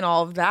tint thing and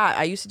all of that.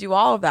 I used to do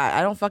all of that.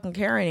 I don't fucking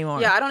care anymore.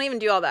 Yeah, I don't even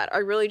do all that. I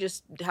really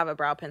just have a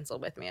brow pencil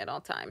with me at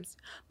all times.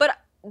 But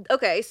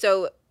okay,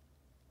 so,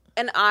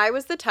 and I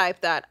was the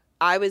type that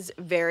I was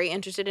very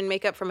interested in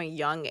makeup from a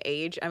young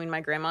age. I mean,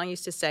 my grandma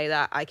used to say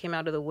that I came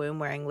out of the womb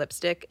wearing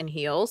lipstick and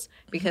heels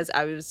because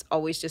I was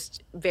always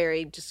just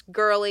very just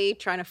girly,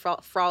 trying to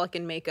frolic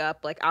in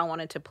makeup. Like I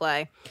wanted to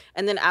play.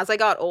 And then as I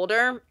got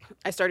older,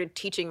 I started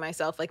teaching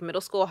myself, like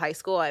middle school, high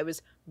school. I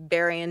was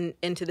very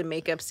into the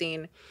makeup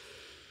scene.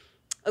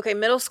 Okay,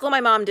 middle school, my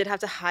mom did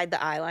have to hide the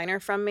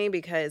eyeliner from me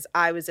because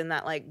I was in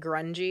that like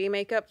grungy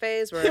makeup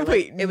phase where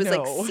like, it was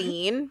like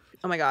scene.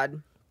 Oh my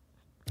God.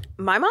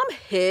 My mom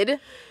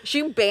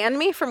she banned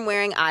me from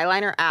wearing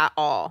eyeliner at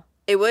all.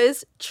 It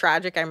was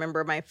tragic. I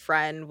remember my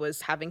friend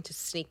was having to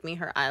sneak me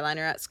her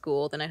eyeliner at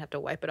school. Then I'd have to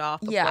wipe it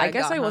off. Yeah, I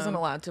guess I wasn't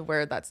allowed to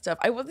wear that stuff.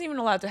 I wasn't even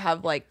allowed to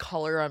have like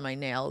color on my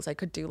nails. I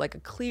could do like a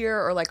clear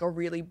or like a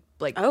really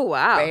like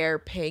bare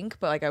pink,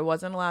 but like I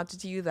wasn't allowed to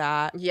do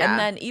that. Yeah. And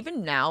then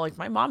even now, like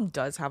my mom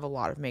does have a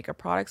lot of makeup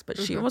products, but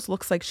she almost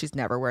looks like she's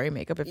never wearing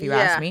makeup. If you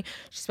ask me,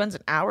 she spends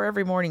an hour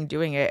every morning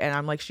doing it, and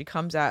I'm like, she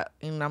comes out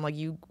and I'm like,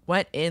 you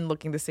went in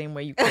looking the same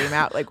way you came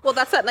out. Like, well,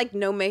 that's that like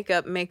no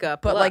makeup.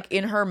 But like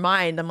in her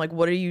mind, I'm like,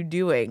 what are you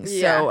doing?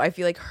 Yeah. So I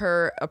feel like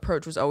her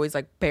approach was always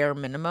like bare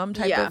minimum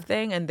type of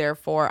thing, and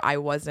therefore I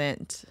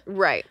wasn't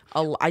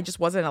I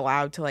just wasn't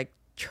allowed to like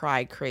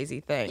try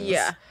crazy things.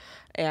 Yeah.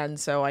 And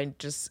so I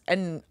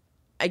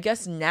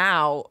guess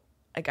now,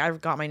 like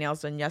I've got my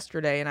nails done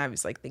yesterday and I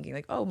was like thinking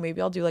like, oh,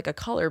 maybe I'll do like a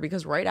color,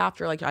 because right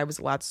after like I was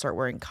allowed to start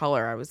wearing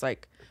color, I was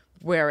like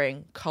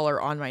wearing color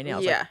on my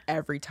nails like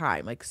every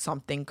time, like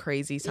something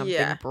crazy,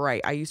 something bright.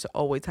 I used to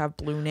always have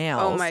blue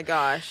nails. Oh my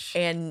gosh.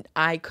 And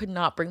I could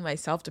not bring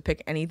myself to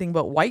pick anything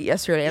but white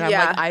yesterday. And I'm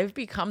like, I've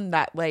become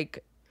that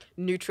like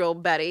neutral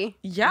Betty.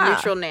 Yeah.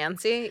 Neutral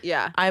Nancy.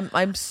 Yeah.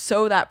 I'm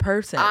so that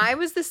person. I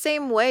was the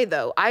same way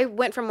though. I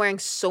went from wearing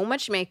so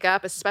much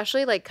makeup,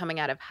 especially like coming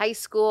out of high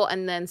school,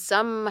 and then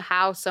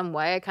somehow, some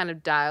way I kind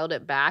of dialed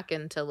it back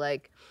into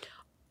like,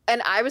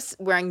 and I was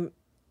wearing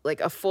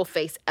like a full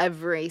face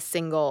every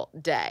single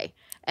day.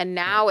 And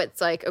now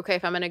it's like, okay,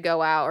 if I'm going to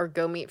go out or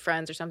go meet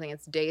friends or something,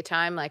 it's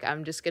daytime. Like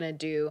I'm just going to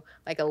do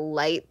like a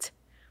light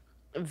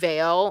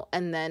veil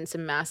and then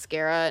some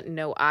mascara,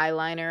 no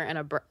eyeliner,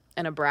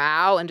 and a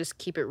brow, and just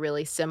keep it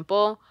really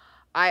simple.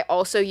 I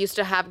also used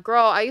to have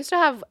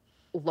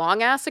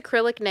long ass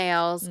acrylic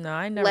nails. No,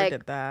 I never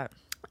did that.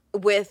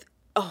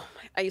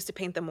 I used to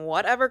paint them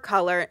whatever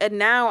color, and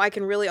now I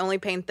can really only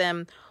paint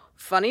them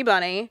funny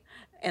bunny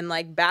and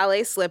like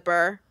ballet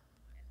slipper.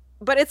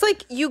 But it's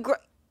like you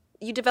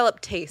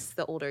develop taste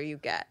the older you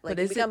get. Like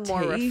you become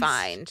more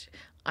refined.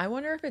 I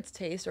wonder if it's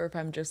taste or if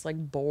I'm just like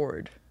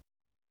bored.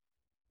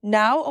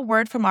 Now a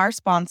word from our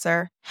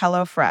sponsor,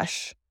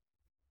 HelloFresh.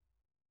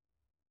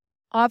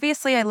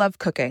 Obviously, I love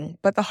cooking,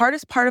 but the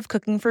hardest part of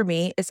cooking for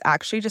me is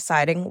actually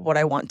deciding what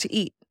I want to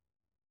eat.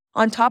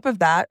 On top of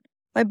that,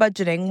 my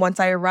budgeting once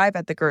I arrive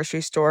at the grocery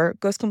store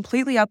goes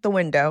completely out the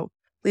window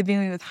leaving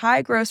me with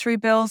high grocery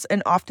bills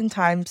and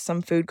oftentimes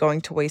some food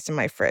going to waste in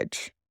my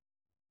fridge.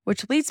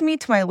 Which leads me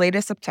to my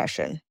latest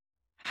obsession,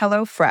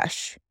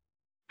 HelloFresh.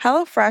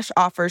 HelloFresh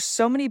offers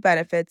so many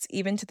benefits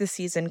even to the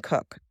seasoned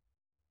cook.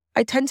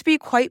 I tend to be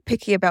quite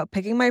picky about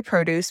picking my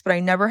produce, but I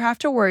never have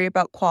to worry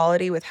about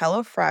quality with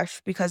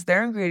HelloFresh because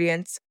their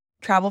ingredients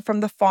travel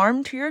from the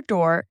farm to your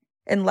door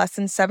in less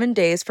than 7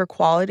 days for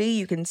quality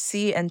you can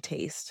see and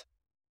taste.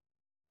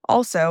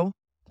 Also,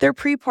 their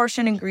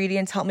pre-portioned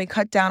ingredients help me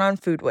cut down on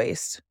food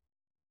waste.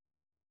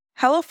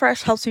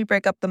 HelloFresh helps me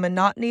break up the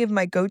monotony of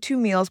my go-to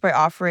meals by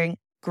offering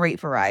great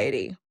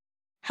variety.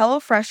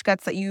 HelloFresh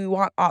gets that you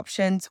want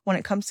options when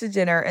it comes to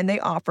dinner, and they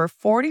offer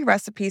 40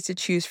 recipes to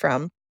choose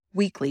from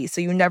weekly,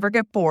 so you never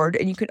get bored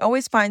and you can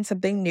always find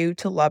something new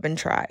to love and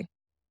try.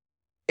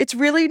 It's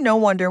really no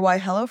wonder why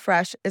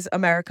HelloFresh is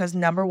America's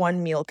 #1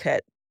 meal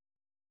kit.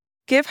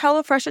 Give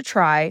HelloFresh a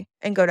try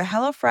and go to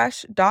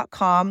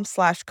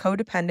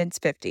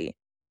hellofresh.com/codependence50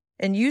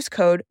 and use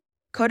code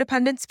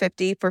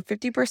codependence50 for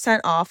 50%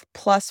 off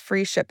plus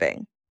free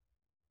shipping.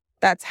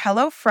 That's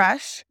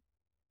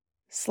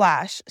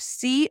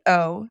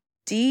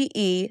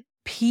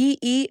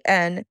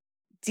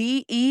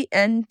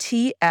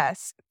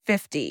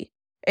HelloFresh/CODEPENDENTS50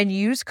 and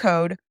use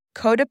code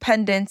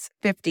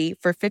codependence50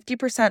 for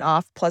 50%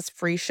 off plus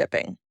free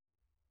shipping.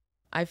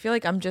 I feel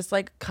like I'm just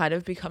like kind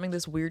of becoming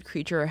this weird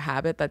creature or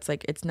habit that's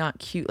like, it's not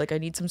cute. Like I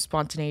need some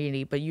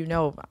spontaneity, but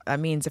that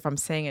means if I'm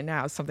saying it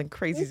now, something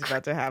crazy is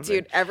about to happen.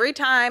 Dude, every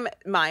time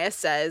Maya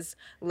says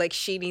like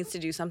she needs to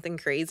do something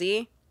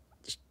crazy,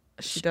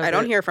 I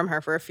don't hear from her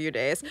for a few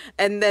days.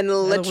 And then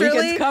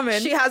literally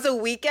she has a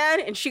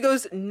weekend and she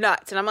goes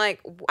nuts. And I'm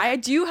like, I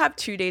do have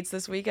 2 dates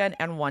this weekend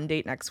and 1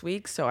 date next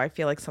week. So I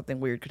feel like something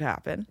weird could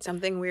happen.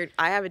 Something weird.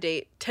 I have a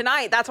date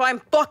tonight. That's why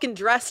I'm fucking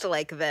dressed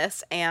like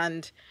this.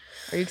 And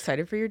are you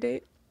excited for your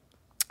date?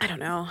 I don't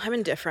know. I'm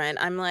indifferent.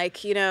 I'm like,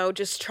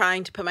 just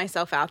trying to put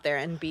myself out there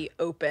and be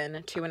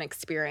open to an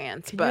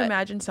experience. Can you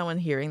imagine someone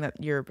hearing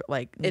that you're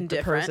like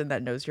indifferent? The person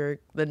that knows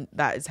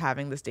that is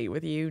having this date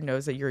with you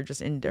knows that you're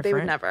just indifferent? They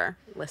would never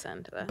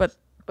listen to this.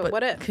 But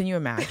what if? Can you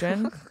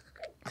imagine?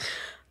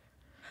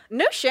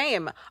 No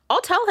shame.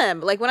 I'll tell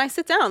him like when I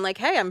sit down, like,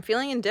 hey, I'm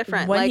feeling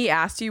indifferent. When like, he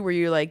asked you, were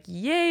you like,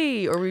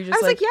 yay? Or were you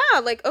just I was like yeah,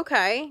 like,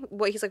 okay.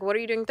 He's like, what are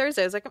you doing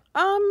Thursday? I was like,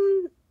 I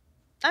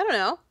don't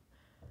know.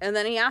 And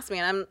then he asked me,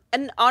 and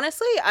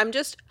honestly, I'm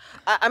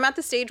at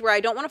the stage where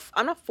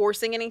I'm not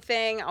forcing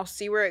anything. I'll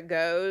see where it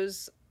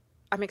goes.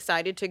 I'm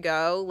excited to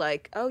go.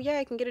 Like, oh yeah,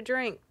 I can get a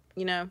drink,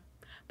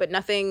 but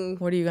nothing.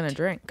 What are you gonna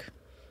drink?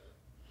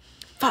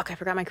 Fuck, I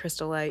forgot my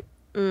Crystal Light.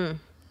 I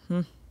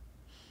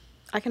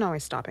can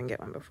always stop and get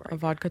one before. A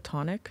vodka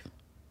tonic?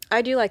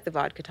 I do like the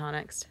vodka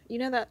tonics. You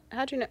know that?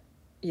 How'd you know?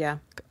 Yeah.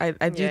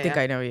 I do think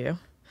I know you.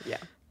 Yeah.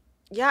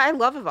 Yeah, I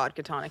love a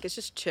vodka tonic. It's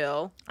just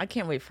chill. I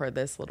can't wait for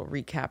this little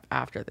recap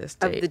after this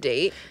date. Of the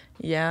date?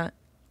 Yeah.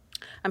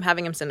 I'm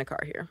having him send a car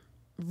here.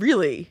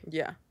 Really?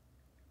 Yeah.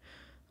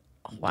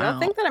 Wow. Don't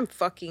think that I'm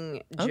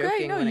fucking joking.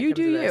 Okay, no, you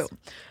do you.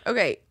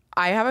 Okay,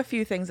 I have a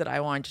few things that I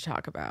wanted to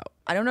talk about.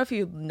 I don't know if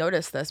you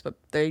noticed this, but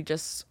they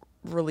just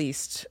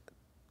released,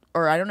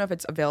 or I don't know if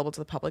it's available to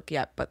the public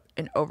yet, but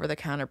an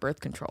over-the-counter birth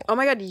control. Oh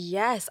my God,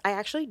 yes. I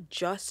actually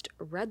just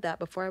read that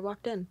before I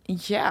walked in.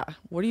 Yeah.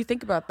 What do you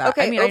think about that?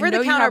 Okay,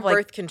 over-the-counter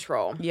birth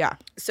control. Yeah.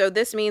 So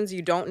this means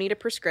you don't need a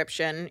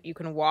prescription. You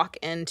can walk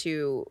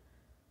into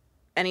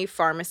any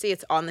pharmacy.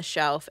 It's on the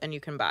shelf and you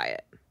can buy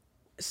it.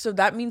 So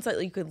that means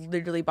that you could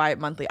literally buy it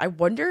monthly. I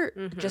wonder,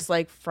 just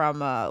like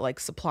from a like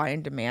supply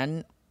and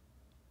demand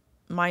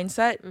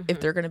mindset, if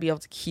they're going to be able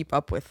to keep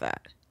up with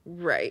that.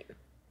 Right.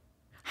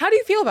 How do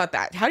you feel about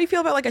that? How do you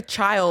feel about like a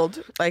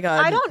child? I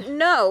don't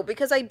know,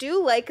 because I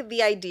do like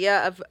the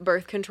idea of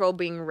birth control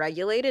being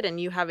regulated and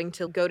you having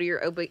to go to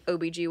your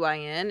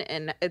OBGYN,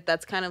 and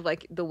that's kind of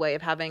like the way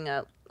of having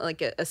a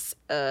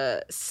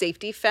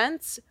safety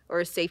fence or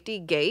a safety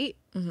gate.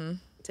 Mm-hmm.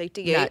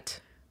 Safety gate.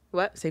 Net.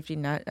 What? Safety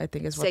net, I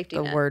think is what safety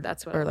the net. word,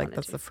 that's what or like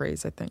that's the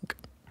phrase, I think.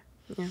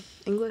 Yeah.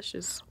 English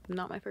is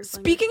not my first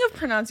Speaking of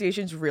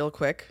pronunciations real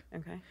quick.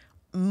 Okay.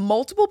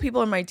 Multiple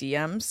people in my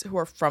DMs who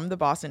are from the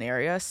Boston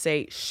area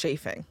say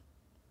chafing.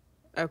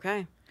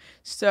 Okay.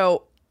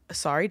 So,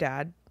 sorry,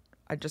 Dad.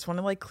 I just want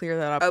to like clear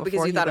that up. Oh,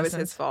 because you thought it was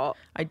his fault.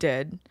 I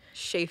did.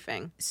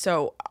 Chafing.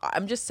 So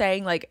I'm just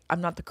saying, like,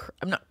 I'm not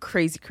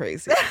crazy.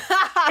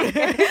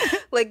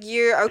 Like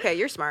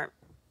you're smart.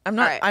 I'm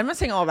not. Right. I'm not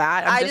saying all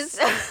that. I'm just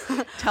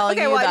telling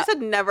you. Okay, well, that I just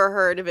had never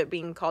heard of it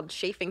being called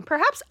chafing.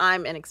 Perhaps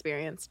I'm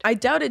inexperienced. I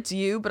doubt it's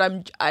you,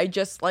 but I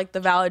just like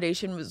the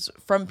validation was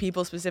from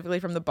people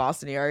specifically from the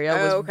Boston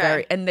area.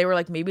 And they were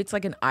like, maybe it's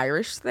like an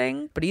Irish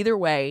thing, but either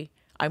way,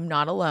 I'm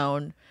not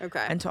alone.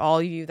 Okay. And to all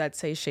of you that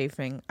say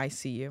chafing, I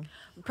see you.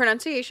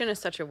 Pronunciation is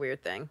such a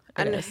weird thing.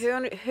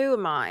 Who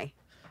am I?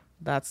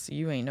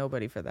 You ain't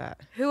nobody for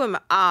that. Who am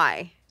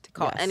I to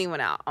call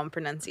anyone out on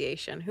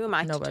pronunciation? Who am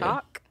I to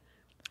talk?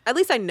 At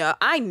least I know.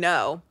 I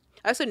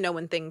also know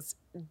when things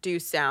do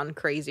sound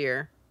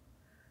crazier.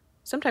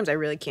 Sometimes I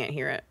really can't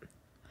hear it.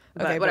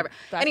 But okay, whatever.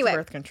 But back anyway, to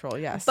birth control,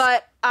 yes.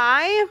 But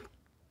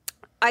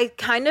I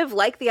kind of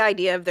like the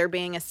idea of there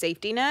being a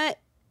safety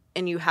net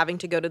and you having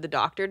to go to the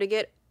doctor to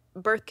get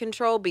birth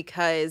control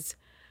because,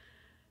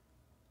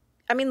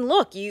 I mean,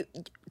 look,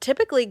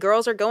 typically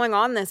girls are going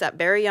on this at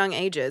very young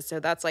ages.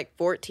 So that's like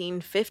 14,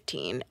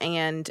 15.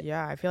 And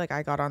yeah, I feel like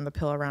I got on the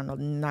pill around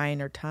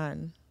 9 or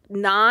 10.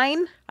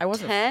 9? I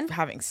wasn't 10?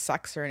 Having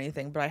sex or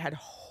anything, but I had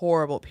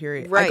horrible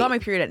period. Right. I got my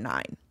period at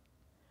 9.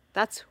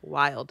 That's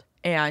wild.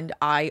 And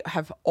I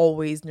have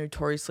always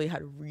notoriously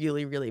had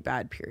really, really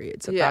bad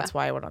periods. So that's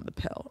why I went on the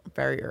pill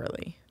very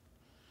early.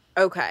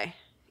 Okay.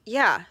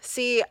 Yeah.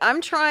 See, I'm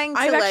trying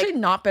to I've actually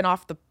not been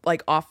off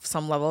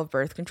some level of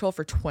birth control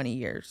for 20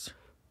 years.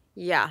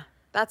 Yeah.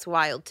 That's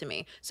wild to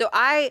me. So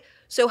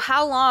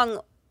how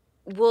long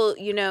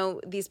will,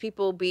 these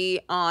people be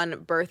on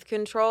birth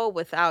control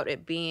without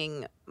it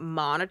being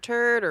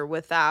monitored or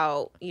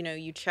without,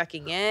 you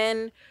checking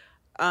in?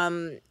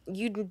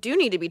 You do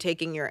need to be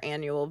taking your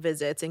annual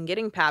visits and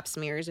getting pap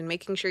smears and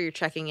making sure you're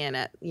checking in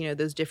at,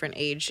 those different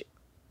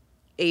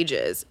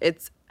ages.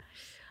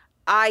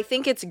 I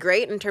think it's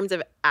great in terms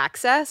of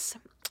access.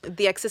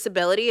 The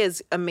accessibility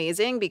is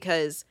amazing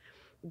because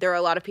there are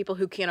a lot of people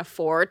who can't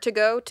afford to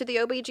go to the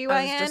OBGYN.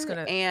 I was just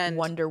going to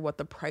wonder what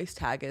the price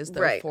tag is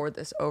though for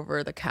this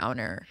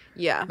over-the-counter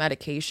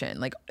medication.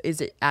 Like,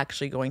 is it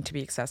actually going to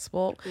be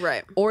accessible?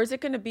 Right. Or is it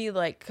going to be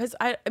like, because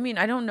I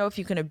don't know if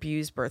you can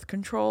abuse birth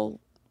control,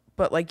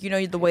 but like,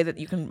 the way that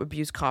you can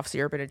abuse cough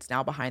syrup and it's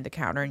now behind the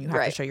counter and you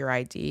have to show your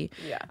ID.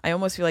 Yeah. I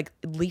almost feel like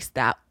at least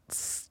that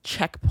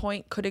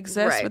checkpoint could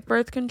exist with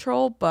birth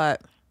control,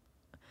 but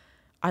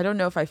I don't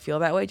know if I feel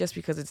that way just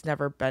because it's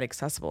never been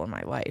accessible in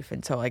my life.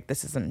 And so like,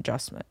 this is an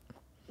adjustment.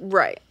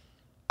 Right.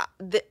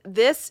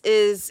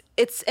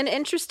 It's an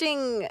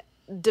interesting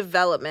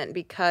development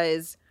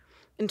because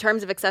in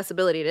terms of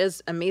accessibility, it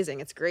is amazing.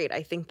 It's great.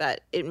 I think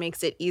that it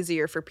makes it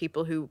easier for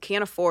people who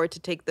can't afford to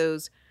take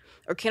those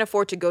or can't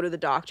afford to go to the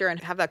doctor and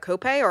have that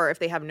copay, or if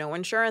they have no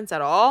insurance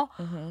at all,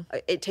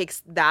 it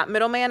takes that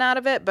middleman out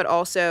of it. But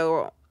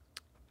also,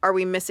 are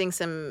we missing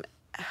some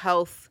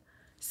health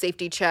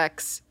safety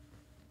checks?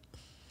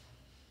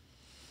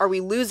 Are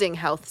we losing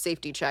health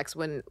safety checks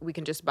when we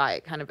can just buy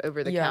it kind of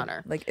over the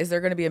counter? Like, is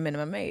there going to be a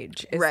minimum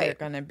age? Is there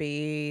going to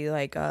be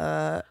like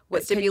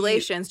what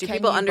stipulations? Do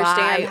people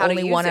understand how to use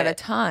it? Only one at a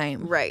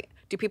time. Right.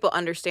 Do people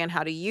understand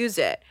how to use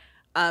it?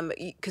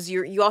 Because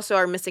you also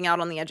are missing out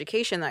on the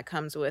education that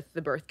comes with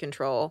the birth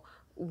control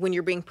when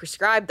you're being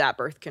prescribed that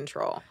birth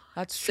control.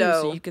 That's true.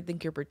 So you could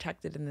think you're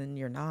protected and then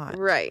you're not.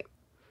 Right.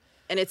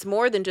 And it's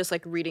more than just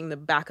like reading the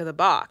back of the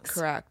box.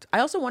 Correct. I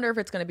also wonder if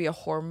it's going to be a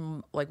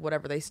like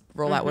whatever they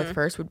roll out with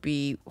first would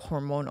be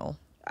hormonal.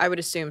 I would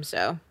assume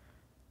so.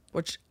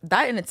 Which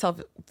that in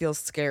itself feels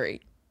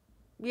scary.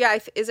 Yeah,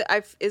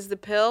 is the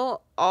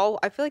pill all?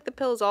 I feel like the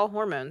pill is all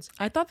hormones.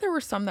 I thought there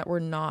were some that were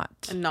not.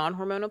 A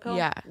non-hormonal pill?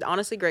 Yeah.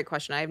 Honestly, great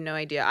question. I have no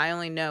idea. I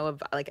only know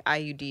of like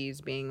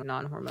IUDs being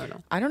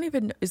non-hormonal. I don't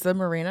even. Is the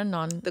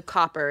Mirena The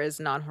copper is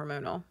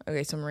non-hormonal.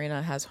 Okay, so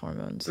Mirena has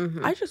hormones.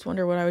 I just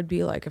wonder what I would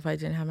be like if I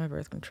didn't have my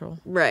birth control.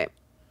 Right.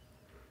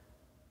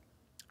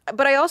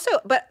 But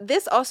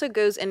this also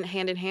goes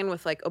hand in hand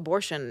with like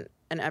abortion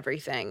and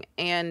everything.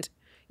 And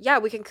yeah,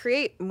 we can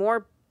create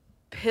more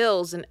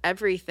pills and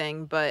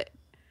everything, but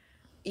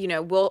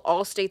will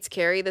all states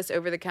carry this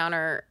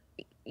over-the-counter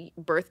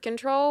birth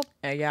control?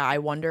 Yeah, I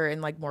wonder in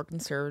like more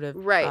conservative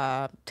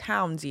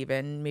towns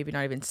even, maybe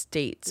not even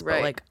states,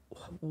 but like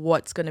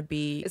what's going to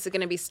be... Is it going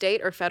to be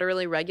state or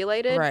federally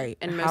regulated? Right.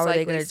 And how are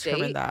they going to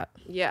determine that?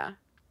 Yeah.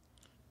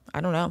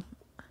 I don't know.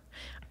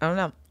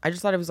 I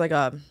just thought it was like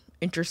a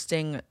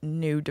interesting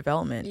new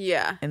development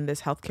in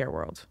this healthcare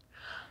world.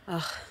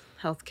 Ugh,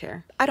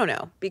 healthcare. I don't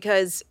know,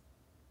 because...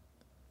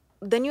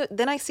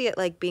 Then I see it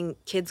like being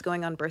kids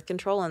going on birth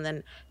control and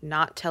then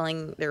not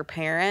telling their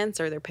parents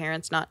or their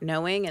parents not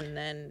knowing, and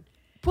then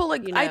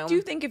I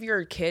do think if you're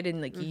a kid and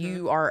like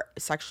you are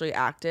sexually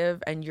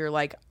active and you're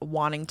like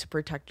wanting to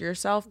protect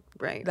yourself,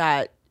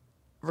 that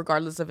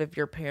regardless of if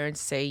your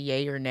parents say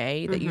yay or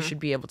nay, that you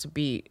should be able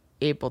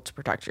to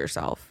protect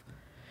yourself.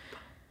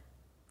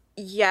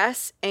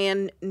 Yes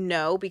and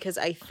no, because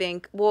I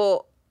think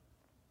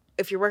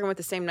if you're working with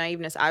the same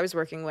naiveness I was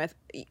working with,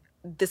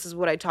 this is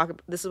what I'm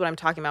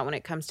talking about when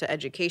it comes to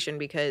education,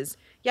 because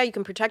you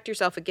can protect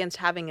yourself against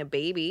having a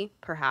baby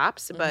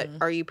perhaps, but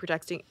are you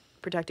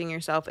protecting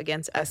yourself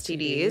against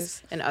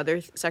STDs and other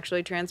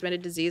sexually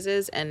transmitted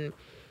diseases and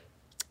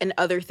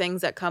other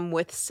things that come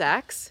with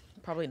sex?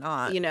 Probably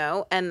not.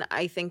 And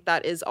I think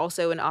that is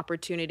also an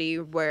opportunity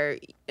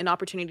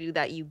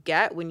that you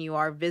get when you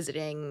are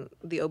visiting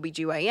the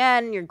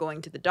OBGYN, you're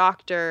going to the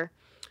doctor.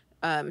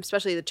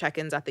 Especially the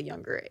check-ins at a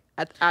younger age.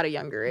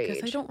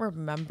 Because I don't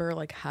remember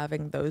like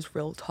having those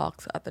real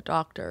talks at the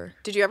doctor.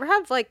 Did you ever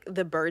have like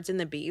the birds and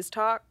the bees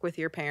talk with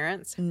your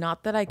parents?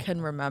 Not that I can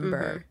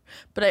remember.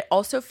 But I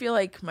also feel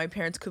like my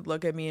parents could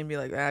look at me and be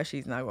like,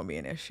 she's not going to be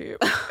an issue.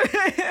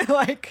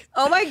 Like,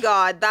 oh my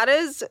God, that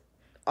is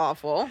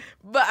awful.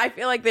 But I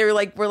feel like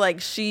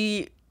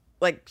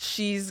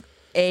she's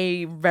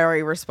a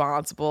very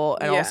responsible,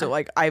 and also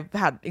like I've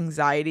had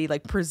anxiety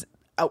like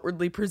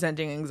outwardly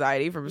presenting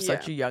anxiety from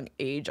such a young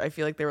age. I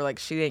feel like they were like,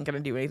 she ain't gonna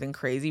do anything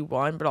crazy,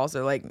 one, but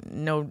also like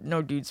no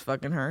dude's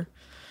fucking her.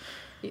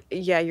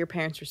 Yeah, your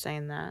parents were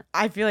saying that.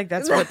 I feel like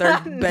that's what their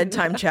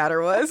bedtime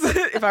chatter was,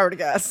 if I were to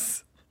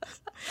guess.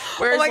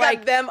 Whereas,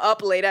 God, them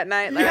up late at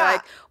night, they're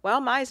like,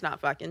 well, Mai's not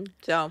fucking,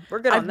 so we're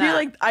good on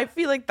that. I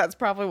feel like that's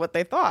probably what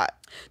they thought.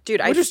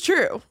 Dude, which is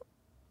true.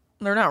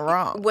 They're not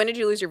wrong. When did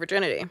you lose your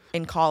virginity?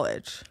 In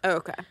college. Oh,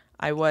 okay.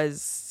 I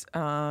was,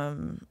 I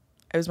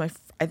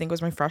think it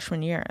was my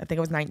freshman year. I think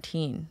I was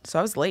 19. So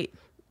I was late.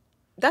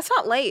 That's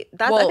not late.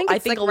 I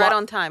think it's right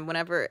on time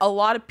whenever. A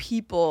lot of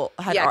people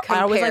had,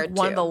 I was like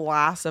one of the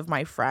last of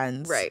my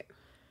friends. Right.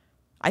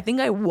 I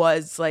think I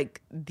was like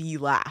the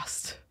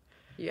last.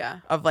 Yeah.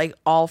 Of like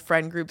all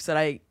friend groups that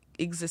I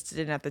existed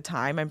in at the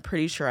time. I'm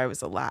pretty sure I was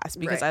the last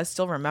because I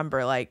still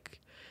remember like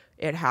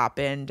it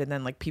happened, and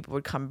then like people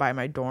would come by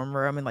my dorm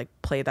room and like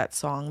play that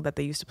song that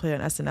they used to play on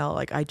SNL,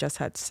 like I Just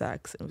Had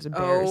Sex. It was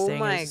embarrassing. Oh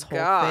my gosh.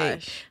 Whole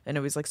thing. And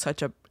it was like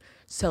such a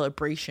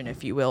celebration,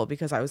 if you will,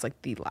 because I was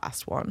like the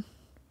last one.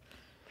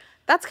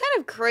 That's kind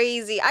of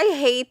crazy. I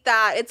hate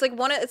that. It's like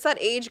it's that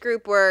age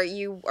group where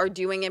you are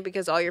doing it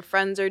because all your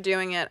friends are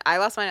doing it. I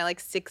lost mine at like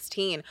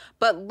 16.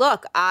 But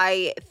look,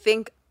 I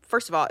think,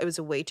 first of all, it was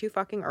way too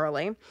fucking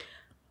early.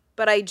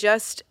 But I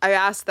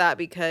asked that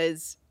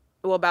because,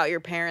 well, about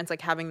your parents,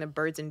 like having the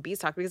birds and bees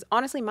talk. Because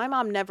honestly, my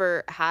mom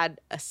never had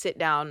a sit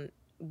down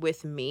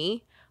with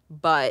me,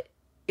 but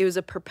it was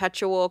a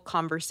perpetual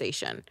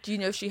conversation. Do you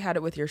know if she had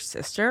it with your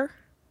sister?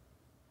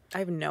 I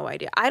have no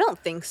idea. I don't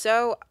think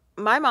so.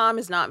 My mom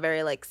is not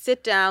very like,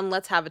 sit down,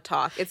 let's have a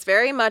talk. It's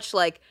very much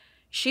like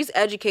she's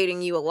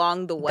educating you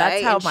along the way.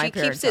 That's how and my she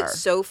parents keeps are. it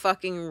so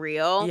fucking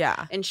real.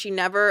 Yeah. And she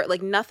never,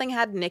 like, nothing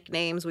had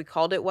nicknames. We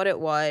called it what it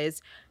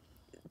was.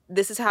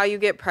 This is how you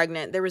get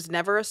pregnant. There was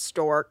never a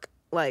stork,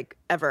 like,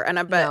 ever. And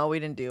I bet no, we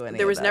didn't do any.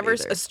 There was never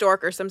either. A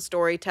stork or some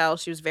story tell.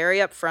 She was very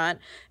upfront,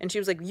 and she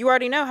was like, "You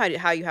already know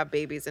how you have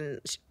babies."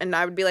 And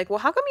I would be like, "Well,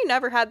 how come you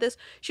never had this?"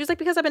 She was like,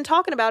 "Because I've been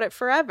talking about it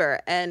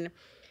forever." And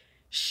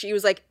she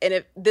was like, and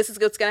if this is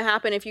what's going to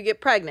happen if you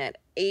get pregnant,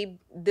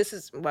 this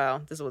is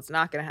what's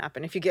not going to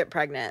happen if you get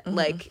pregnant. Mm-hmm.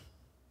 Like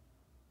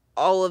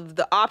all of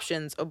the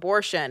options,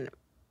 abortion,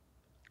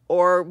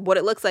 or what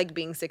it looks like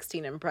being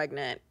 16 and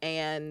pregnant.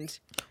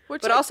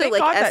 But also like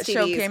God STDs. That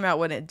show came out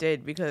when it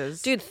did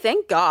because. Dude,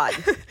 thank God.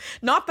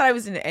 Not that I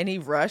was in any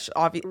rush.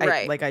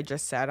 Right. Like I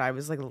just said, I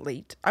was like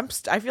late. I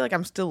feel like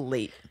I'm still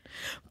late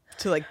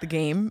to like the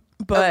game,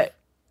 but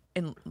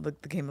in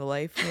like the game of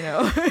life, you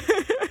know.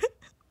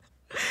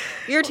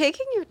 You're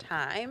taking your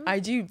time. I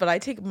do, but I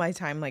take my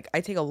time. Like,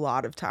 I take a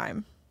lot of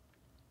time.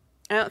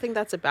 I don't think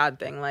that's a bad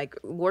thing. Like,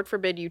 Lord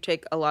forbid you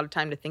take a lot of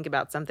time to think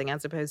about something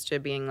as opposed to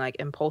being, like,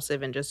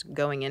 impulsive and just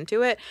going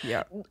into it.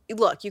 Yeah.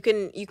 Look, you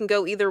can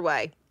go either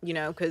way, you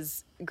know,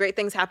 because great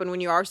things happen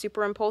when you are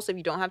super impulsive.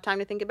 You don't have time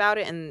to think about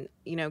it. And,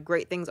 you know,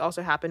 great things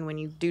also happen when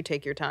you do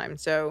take your time.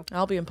 So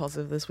I'll be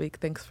impulsive this week.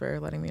 Thanks for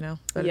letting me know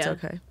that it's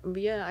okay.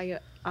 Yeah,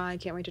 I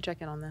can't wait to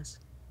check in on this.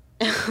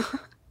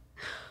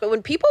 But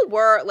when people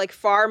were like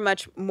far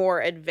much more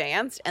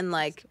advanced and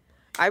like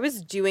I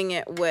was doing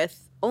it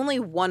with only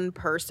one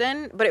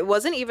person, but it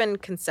wasn't even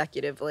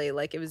consecutively.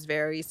 Like it was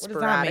very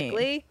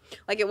sporadically.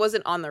 Like it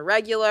wasn't on the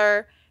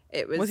regular.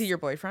 Was he your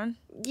boyfriend?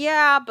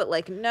 Yeah, but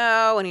like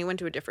no, and he went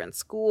to a different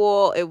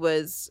school. It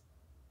was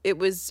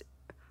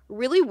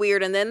really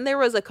weird. And then there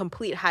was a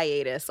complete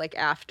hiatus like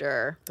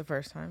after the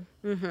first time.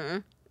 Mm-hmm.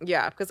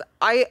 Yeah, because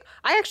I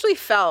actually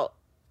felt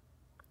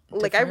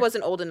like I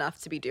wasn't old enough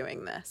to be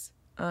doing this.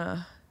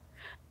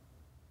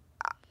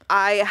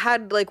 I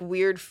had like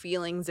weird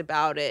feelings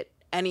about it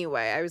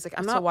anyway. I was like,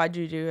 So why'd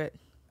you do it?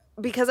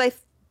 Because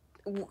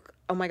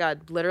oh my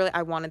God, literally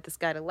I wanted this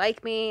guy to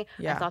like me.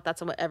 Yeah. I thought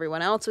that's what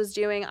everyone else was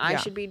doing. I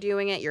should be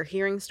doing it. You're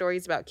hearing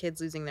stories about kids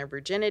losing their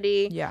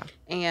virginity. Yeah.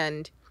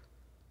 And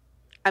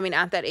I mean,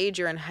 at that age,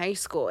 you're in high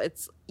school.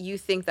 You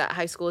think that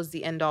high school is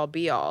the end all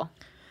be all.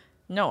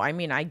 No, I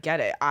mean, I get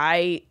it.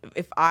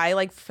 If I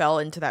like fell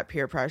into that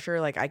peer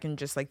pressure, like I can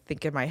just like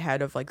think in my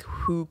head of like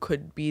who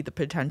could be the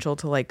potential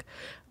to like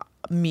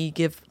me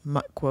give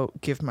my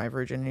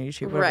virginity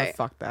to, whatever the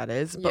fuck that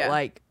is. But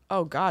like,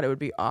 oh God, it would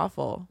be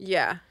awful.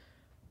 Yeah.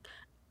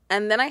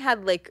 And then I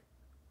had like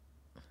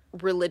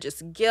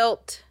religious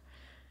guilt,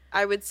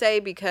 I would say,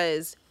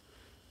 because,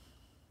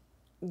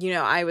 you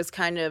know, I was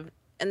kind of,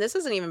 and this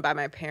isn't even by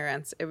my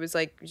parents. It was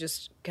like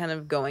just kind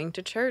of going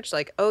to church.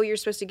 Like, oh, you're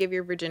supposed to give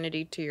your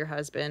virginity to your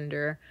husband,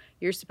 or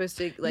you're supposed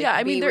to like. Yeah,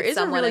 I mean, there is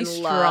a really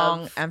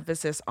strong love.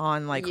 Emphasis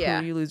on like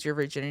who you lose your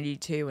virginity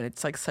to, and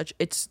it's like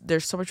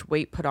there's so much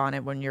weight put on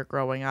it when you're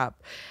growing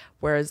up,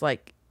 whereas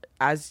like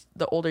as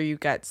the older you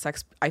get,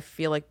 sex I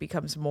feel like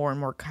becomes more and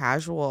more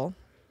casual.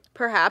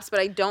 Perhaps, but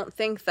I don't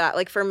think that,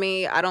 like, for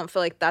me, I don't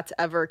feel like that's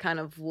ever kind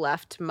of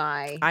left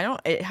my.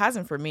 It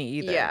hasn't for me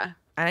either. Yeah.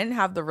 I didn't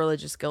have the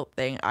religious guilt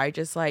thing. I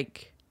just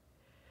like,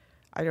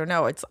 I don't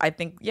know. I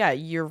think,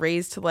 you're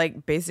raised to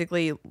like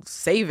basically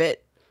save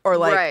it. or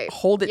like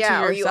hold it to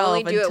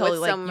yourself until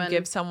like someone... you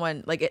give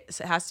someone, like it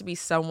has to be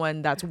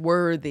someone that's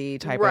worthy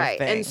type of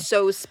thing. And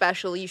so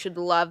special, you should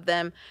love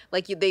them.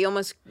 Like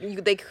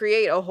they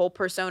create a whole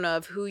persona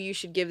of who you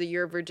should give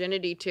your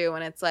virginity to,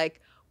 and it's like,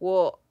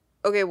 well,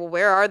 okay, well,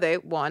 where are they?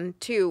 1,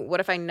 2, what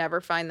if I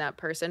never find that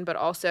person? But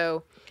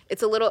also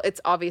it's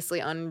obviously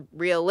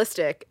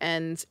unrealistic,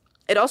 and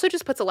it also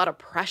just puts a lot of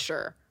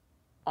pressure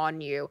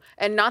on you.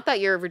 And not that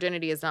your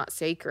virginity is not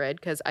sacred,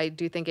 because I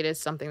do think it is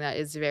something that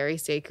is very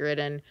sacred,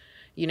 and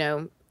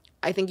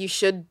I think you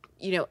should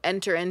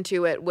enter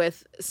into it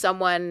with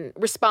someone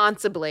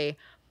responsibly,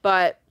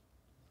 but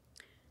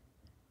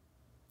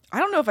I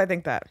don't know if I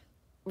think that.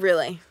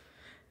 Really?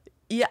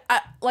 Yeah,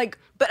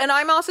 and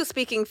I'm also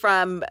speaking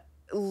from,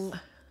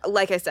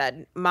 like I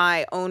said,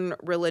 my own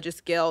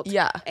religious guilt.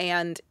 Yeah.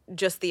 And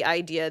just the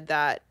idea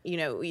that,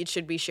 it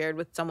should be shared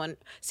with someone.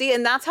 See,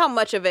 and that's how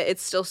much of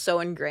it's still so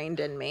ingrained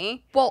in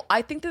me. Well,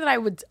 I think that I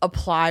would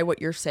apply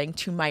what you're saying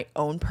to my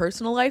own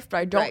personal life, but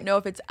I don't know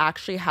if it's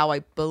actually how I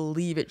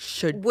believe it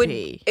should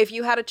be. If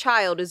you had a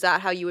child, is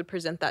that how you would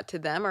present that to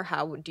them? Or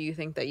how do you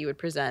think that you would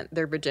present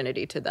their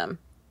virginity to them?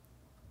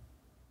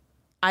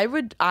 I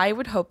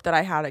would hope that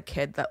I had a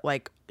kid that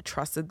like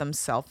trusted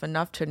themselves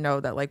enough to know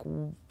that like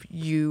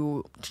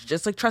you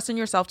just like trust in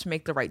yourself to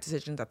make the right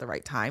decisions at the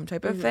right time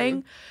type of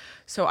thing.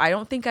 So I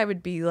don't think I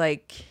would be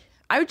like,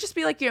 I would just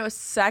be like,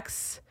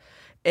 sex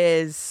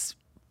is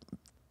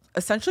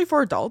essentially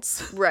for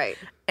adults. Right.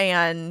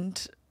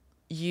 And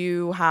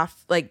you have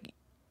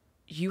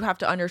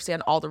to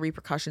understand all the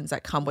repercussions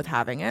that come with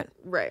having it.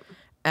 Right.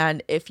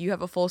 And if you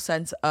have a full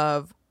sense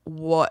of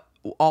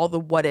all the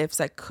what ifs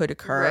that could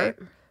occur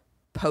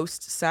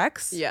post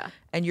sex,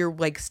 and you're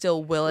like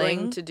still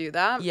willing to do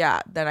that,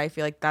 then I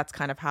feel like that's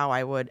kind of how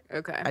I would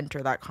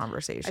enter that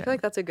conversation. I feel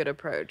like that's a good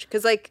approach,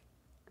 because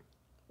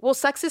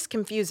sex is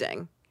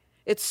confusing.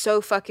 It's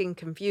so fucking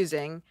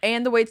confusing,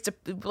 and the way it's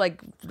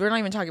like, we're not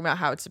even talking about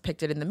how it's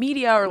depicted in the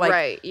media or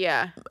like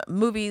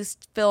movies,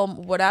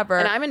 film, whatever.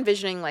 And I'm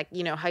envisioning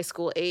high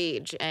school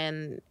age,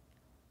 and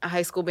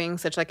high school being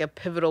such like a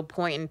pivotal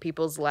point in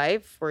people's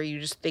life where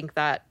you just think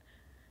that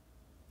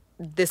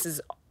this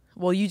is.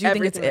 Well, you do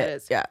think it's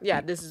it. Yeah.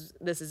 Yeah, this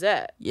is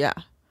it. Yeah.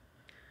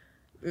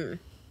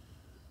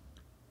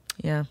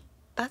 Yeah.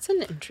 That's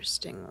an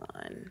interesting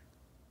one.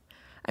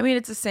 I mean,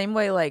 it's the same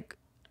way like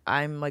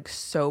I'm like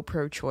so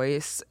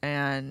pro-choice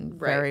and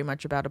very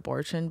much about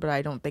abortion, but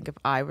I don't think if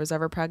I was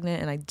ever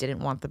pregnant and I didn't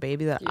want the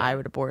baby that I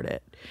would abort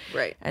it.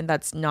 Right. And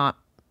that's not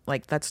a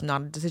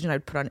decision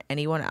I'd put on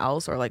anyone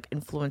else or like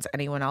influence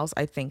anyone else.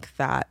 I think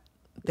that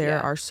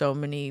there are so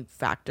many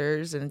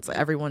factors, and it's like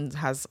everyone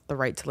has the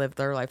right to live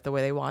their life the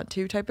way they want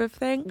to type of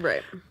thing.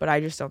 Right. But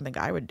I just don't think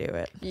I would do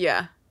it.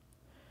 Yeah.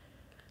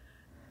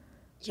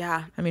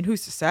 Yeah. I mean,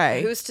 who's to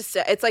say?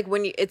 It's like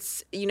when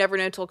you never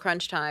know till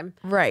crunch time.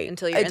 Right.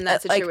 Until you're in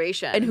that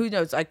situation. And who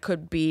knows, I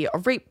could be a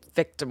rape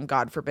victim,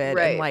 God forbid,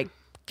 and like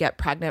get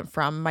pregnant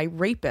from my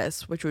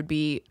rapist, which would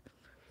be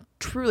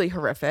truly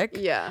horrific.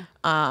 Yeah.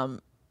 Actually,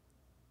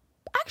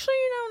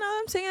 now that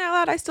I'm saying it out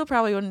loud, I still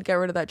probably wouldn't get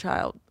rid of that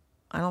child.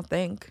 I don't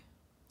think.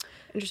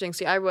 Interesting.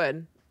 See, I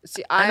would.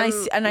 I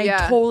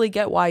totally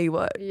get why you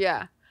would.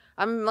 Yeah.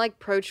 I'm like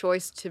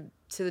pro-choice to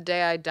the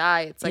day I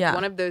die. It's like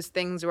one of those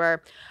things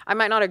where I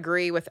might not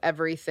agree with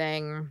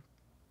everything.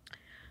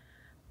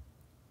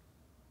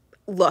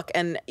 Look,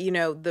 and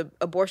the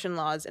abortion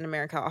laws in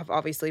America have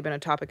obviously been a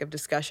topic of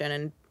discussion,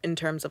 and in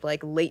terms of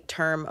like late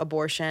term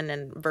abortion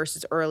and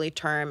versus early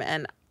term,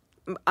 and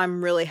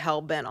I'm really hell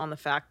bent on the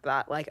fact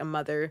that like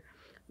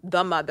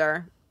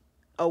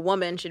a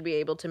woman should be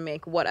able to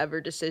make whatever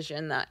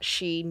decision that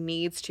she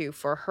needs to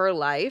for her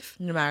life.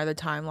 No matter the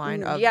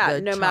timeline of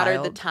no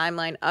matter the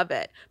timeline of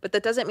it. But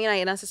that doesn't mean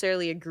I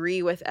necessarily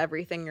agree with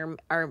everything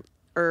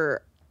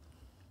or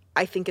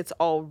I think it's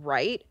all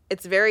right.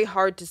 It's very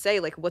hard to say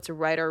like what's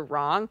right or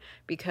wrong,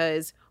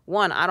 because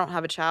 1, I don't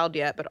have a child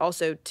yet, but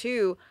also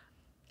 2,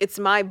 it's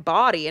my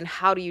body, and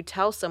how do you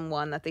tell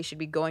someone that they should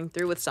be going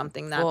through with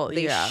something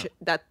that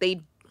that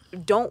they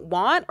don't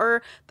want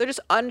or they're just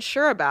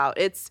unsure about.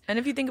 And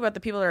if you think about the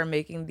people that are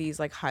making these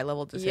like high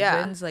level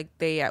decisions, like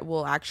they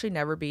will actually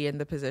never be in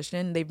the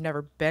position. They've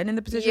never been in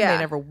the position. They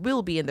never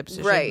will be in the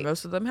position. Right.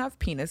 Most of them have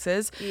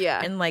penises.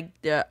 Yeah. And like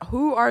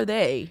who are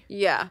they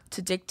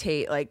to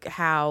dictate like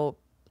how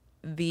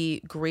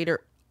the greater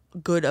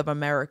good of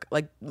America,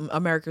 like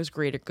America's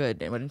greater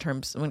good when it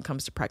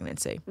comes to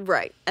pregnancy.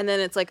 Right. And then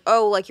it's like,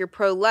 oh, like you're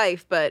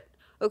pro-life, but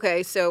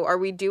okay, so are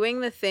we doing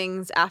the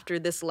things after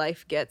this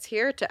life gets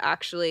here to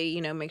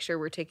actually, make sure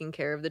we're taking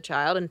care of the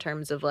child in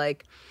terms of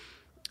like,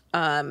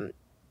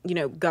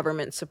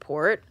 government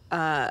support,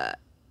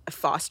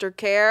 foster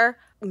care,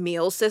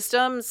 meal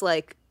systems?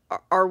 Like,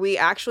 are we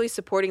actually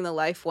supporting the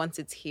life once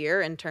it's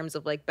here in terms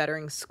of like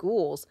bettering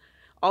schools?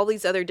 All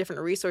these other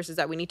different resources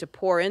that we need to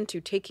pour into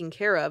taking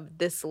care of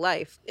this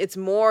life. It's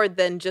more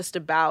than just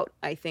about,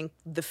 I think,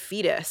 the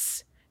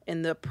fetus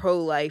in the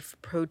pro-life,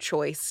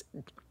 pro-choice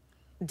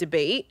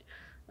debate.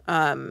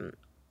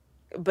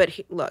 But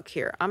look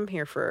here, I'm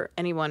here for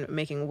anyone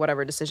making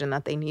whatever decision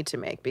that they need to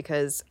make,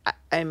 because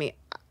I mean,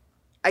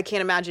 I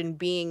can't imagine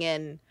being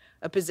in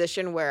a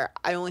position where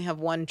I only have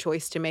one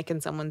choice to make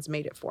and someone's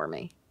made it for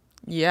me.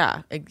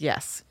 Yeah.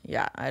 Yes.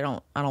 Yeah. I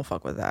don't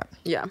fuck with that.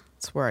 Yeah.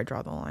 That's where I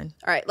draw the line.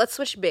 All right. Let's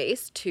switch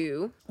base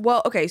to.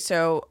 Well, okay.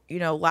 So,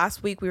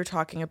 last week we were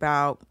talking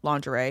about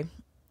lingerie.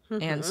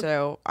 Mm-hmm. And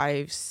so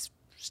I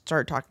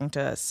started talking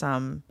to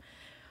some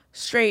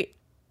straight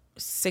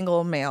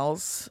single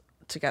males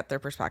to get their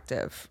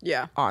perspective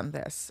on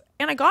this.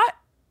 And it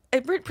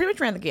pretty much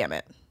ran the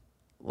gamut.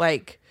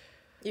 Like.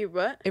 You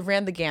what? It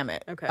ran the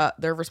gamut. Okay.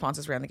 Their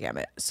responses ran the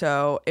gamut.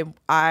 So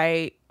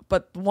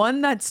but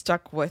one that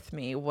stuck with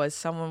me was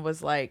someone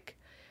was like,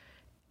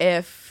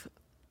 if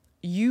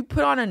you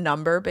put on a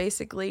number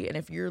basically, and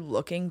if you're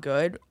looking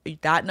good,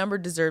 that number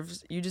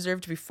you deserve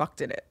to be fucked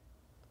in it.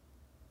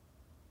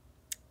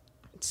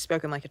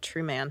 Spoken like a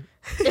true man.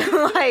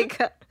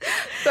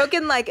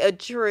 Spoken like a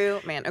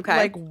true man. Okay.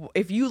 Like,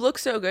 if you look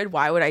so good,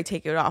 why would I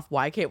take it off?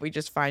 Why can't we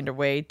just find a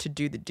way to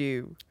do the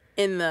do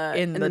in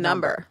the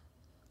number?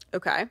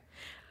 Okay.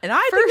 And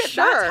I think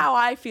that's how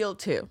I feel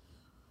too.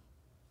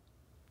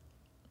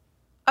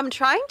 I'm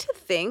trying to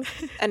think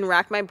and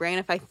rack my brain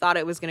if I thought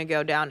it was going to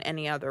go down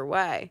any other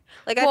way.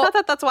 Like, I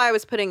thought that's why I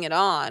was putting it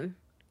on.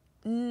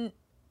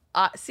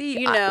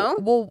 See,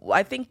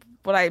 I think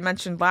what I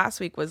mentioned last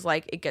week was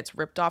like it gets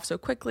ripped off so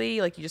quickly.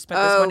 Like, you just spent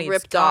this money,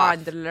 ripped it's gone,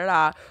 off. da, da, da,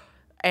 da.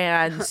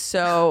 And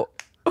so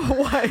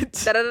what?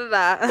 Da, da,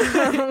 da,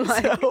 da.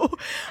 So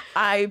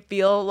I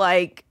feel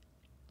like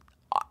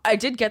I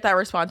did get that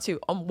response too.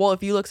 Well,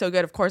 if you look so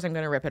good, of course I'm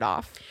going to rip it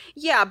off.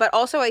 Yeah, but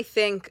also I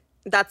think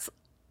that's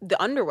the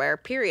underwear,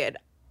 period.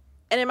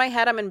 And in my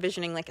head, I'm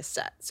envisioning like a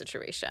set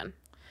situation.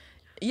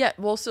 Yeah,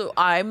 well, so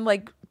I'm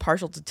like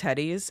partial to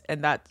teddies,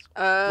 and that's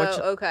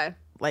okay.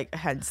 Like,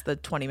 hence the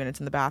 20 minutes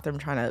in the bathroom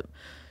trying to,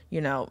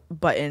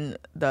 button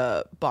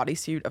the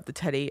bodysuit of the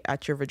teddy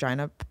at your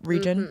vagina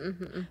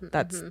region.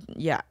 That's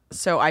yeah.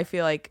 So I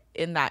feel like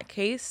in that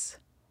case,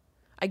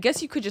 I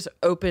guess you could just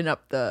open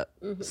up the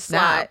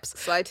snaps,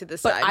 slide to the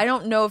side. But I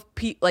don't know if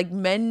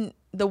men,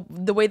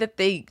 the way that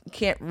they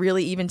can't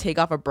really even take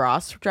off a bra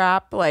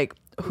strap, like,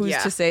 who's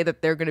to say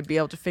that they're going to be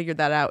able to figure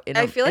that out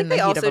I feel like they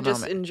also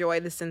just enjoy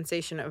the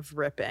sensation of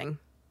ripping.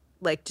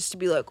 Like, just to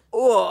be like,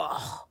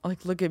 oh,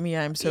 like, look at me,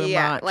 I'm so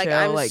macho. Like,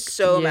 I'm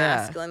so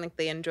masculine. Like,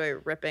 they enjoy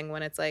ripping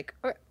when it's like,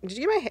 oh, did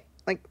you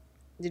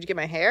get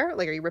my hair?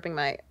 Like, are you ripping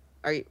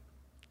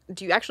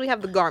do you actually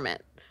have the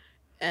garment?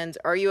 And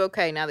are you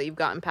okay now that you've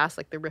gotten past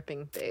like the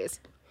ripping phase?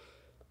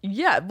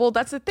 Yeah, well,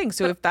 that's the thing.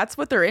 So if that's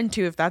what they're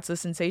into, if that's the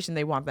sensation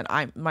they want, then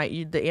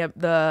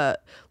the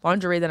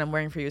lingerie that I'm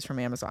wearing for you is from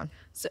Amazon.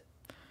 So,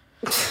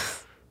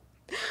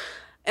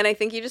 and I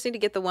think you just need to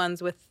get the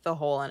ones with the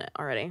hole in it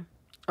already,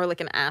 or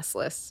like an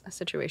assless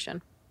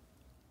situation.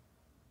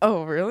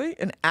 Oh, really?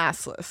 An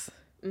assless?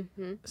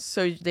 Mm-hmm.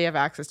 So they have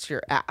access to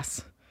your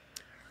ass?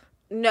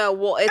 No,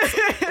 well,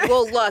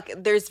 look,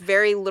 there's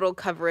very little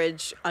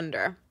coverage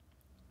under.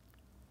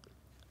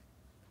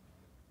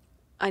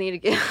 I need to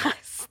get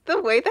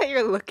the way that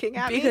you're looking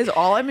at me. Because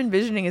all I'm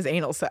envisioning is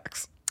anal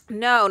sex.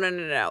 No.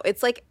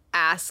 It's like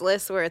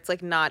assless, where it's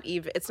like not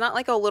even. It's not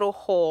like a little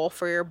hole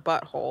for your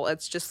butthole.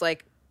 It's just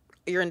like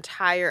your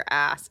entire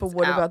ass. But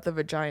what about the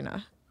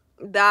vagina?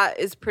 That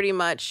is pretty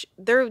much.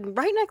 They're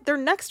they're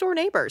next door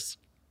neighbors.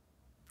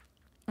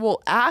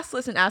 Well,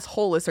 assless and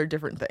assholeless are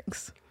different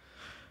things.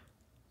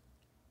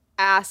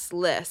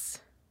 Assless.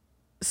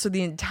 So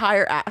the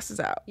entire ass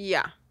is out.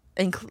 Yeah.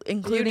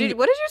 Including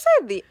what did you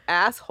say? The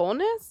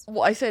assholeness?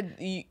 Well, I said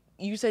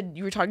you said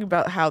you were talking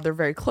about how they're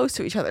very close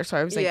to each other. So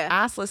I was saying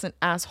assless and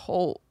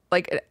asshole.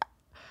 Like,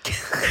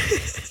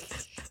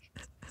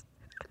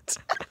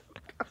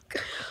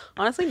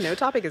 honestly, no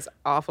topic is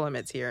off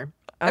limits here.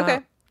 Okay.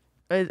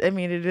 I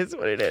mean, it is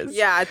what it is.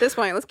 Yeah. At this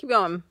point, let's keep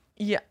going.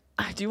 Yeah.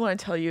 I do want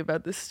to tell you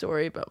about this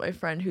story about my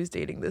friend who's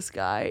dating this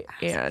guy,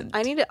 and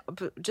I need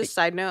to just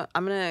side note.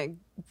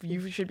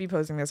 You should be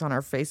posting this on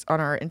our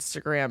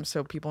Instagram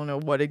so people know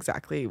what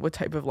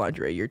type of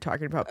lingerie you're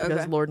talking about,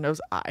 because Lord knows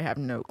I have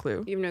no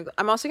clue.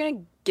 I'm also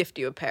gonna gift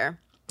you a pair,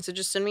 so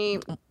just send me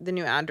the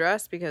new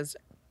address, because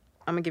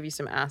I'm gonna give you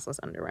some assless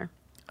underwear.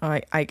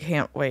 I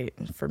can't wait.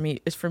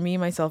 It's for me,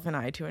 myself, and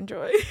I to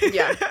enjoy.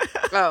 Yeah.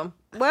 Oh,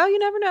 well, you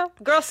never know,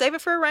 girl. Save it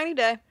for a rainy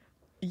day.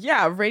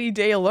 Yeah, rainy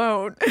day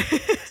alone.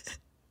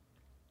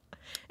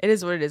 It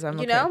is what it is. I'm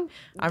okay.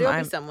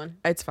 There'll be someone.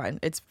 It's fine.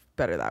 It's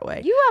better that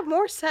way. You have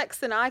more sex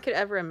than I could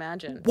ever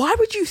imagine. Why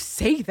would you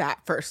say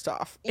that, first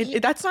off?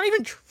 That's not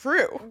even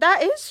true.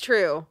 That is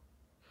true.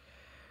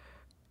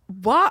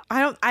 What?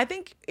 I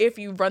think if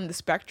you run the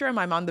spectrum,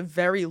 I'm on the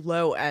very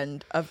low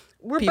end of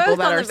people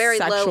that are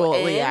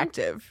sexually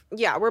active.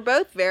 Yeah, we're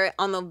both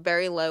on the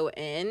very low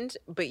end,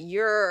 but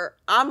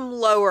I'm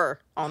lower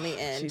on the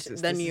end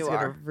than you are. This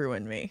is gonna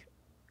ruin me.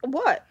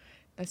 What?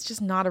 That's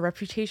just not a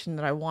reputation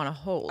that I want to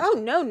hold. Oh,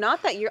 no,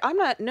 not that I'm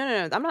not,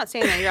 no. I'm not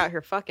saying that you're out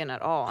here fucking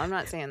at all. I'm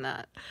not saying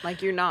that.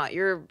 Like, you're not.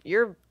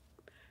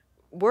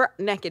 We're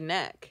neck and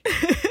neck.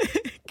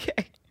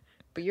 Okay.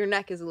 But your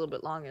neck is a little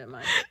bit longer than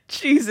mine.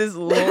 Jesus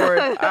Lord.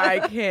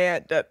 I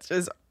can't. That's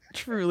just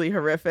truly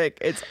horrific.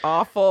 It's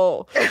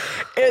awful.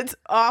 It's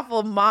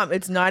awful, Mom.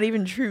 It's not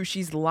even true.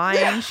 She's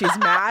lying. She's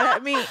mad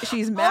at me.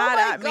 She's mad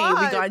at me.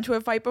 We got into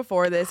a fight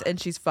before this and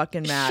she's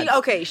fucking mad.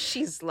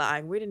 She's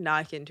lying. We did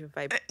not get into a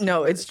fight.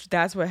 No,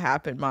 that's what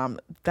happened, Mom.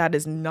 That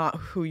is not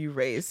who you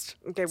raised.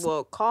 Okay,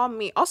 well, call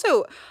me.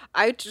 Also,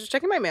 I was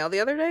checking my mail the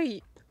other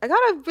day. I got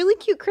a really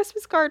cute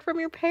Christmas card from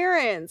your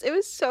parents. It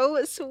was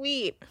so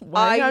sweet.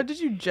 How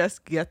did you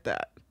just get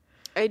that?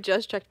 I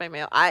just checked my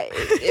mail.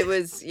 It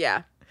was,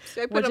 yeah.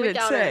 So I put what did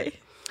it say?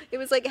 It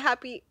was like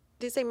happy.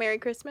 Did it say Merry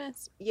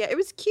Christmas? Yeah, it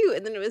was cute,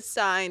 and then it was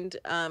signed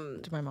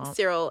to my mom,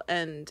 Cyril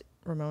and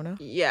Ramona.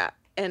 Yeah,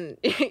 and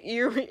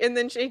and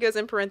then she goes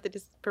in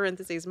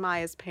parentheses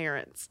Maya's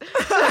parents.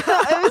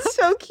 It was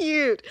so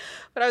cute.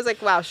 But I was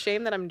like, wow,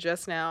 shame that I'm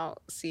just now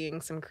seeing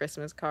some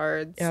Christmas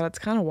cards. Yeah, that's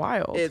kind of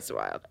wild. It's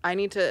wild. I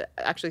need to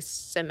actually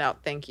send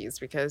out thank yous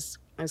because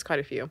there's quite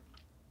a few.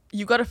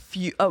 You got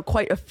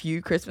quite a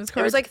few Christmas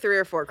cards? It was like 3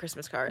 or 4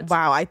 Christmas cards.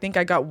 Wow, I think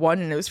I got one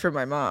and it was for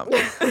my mom.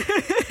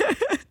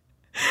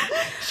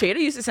 Shada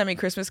used to send me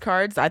Christmas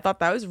cards. I thought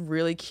that was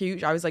really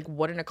cute. I was like,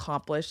 what an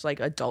accomplished like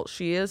adult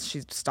she is.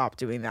 She's stopped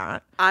doing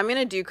that. I'm going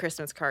to do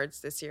Christmas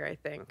cards this year, I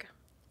think.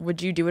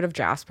 Would you do it of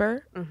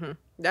Jasper? Mm-hmm.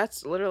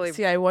 That's literally...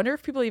 See, I wonder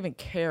if people even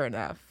care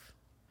enough.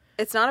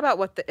 It's not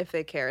about if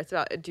they care. It's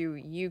about, do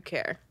you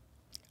care?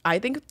 I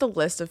think the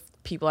list of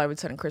people I would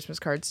send Christmas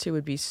cards to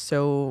would be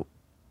so...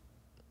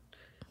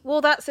 Well,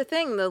 that's the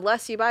thing. The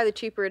less you buy, the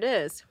cheaper it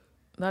is.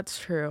 That's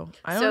true.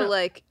 I'll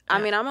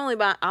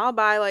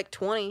buy like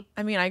 20.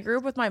 I mean, I grew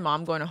up with my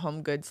mom going to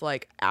Home Goods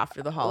like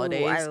after the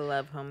holidays. Ooh, I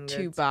love Home Goods.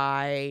 To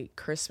buy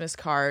Christmas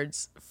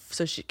cards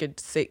so she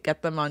could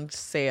get them on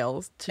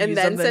sales to and use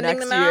then them the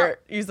next year.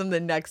 Use them the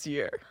next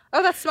year.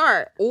 Oh, that's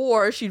smart.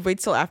 Or she'd wait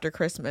till after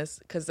Christmas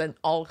because then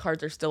all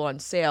cards are still on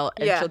sale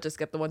and she'll just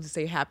get the ones that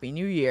say Happy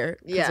New Year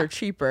because they're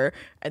cheaper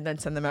and then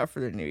send them out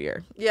for the new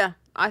year. Yeah,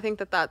 I think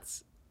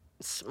that's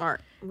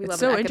smart. It's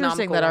so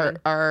interesting that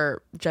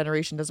our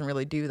generation doesn't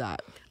really do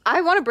that.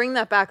 I want to bring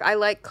that back. I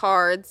like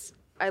cards.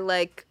 I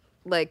like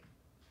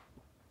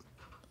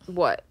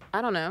what?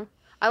 I don't know.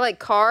 I like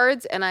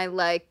cards and I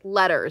like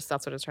letters.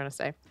 That's what I was trying to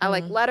say. I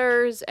like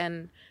letters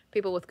and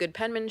people with good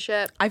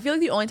penmanship. I feel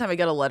like the only time I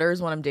get a letter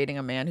is when I'm dating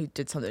a man who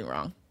did something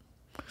wrong.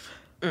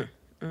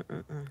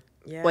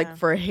 Yeah. Like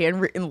for a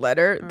handwritten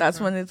letter, that's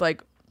when it's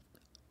like,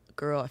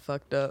 girl, I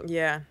fucked up.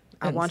 Yeah.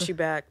 I want you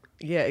back.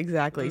 Yeah,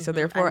 exactly. So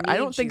therefore, I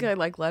don't think I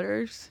like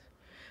letters.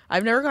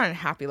 I've never gotten a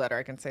happy letter.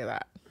 I can say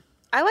that.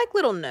 I like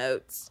little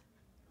notes.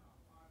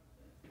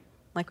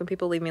 Like when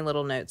people leave me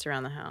little notes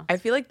around the house. I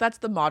feel like that's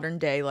the modern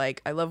day.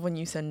 Like, I love when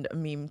you send a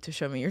meme to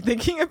show me you're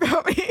thinking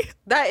about me.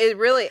 That is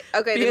really...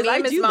 Okay, the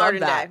meme is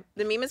modern day.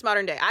 The meme is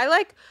modern day. I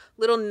like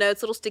little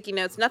notes, little sticky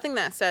notes. Nothing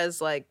that says,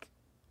 like,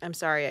 I'm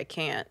sorry, I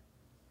can't.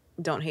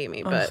 Don't hate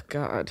me, but... Oh,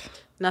 God.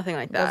 Nothing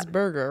like that. That's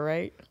Burger,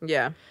 right?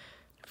 Yeah.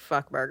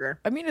 Fuck Burger.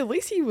 I mean, at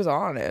least he was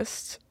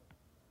honest.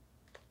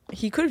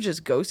 He could have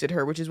just ghosted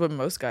her, which is what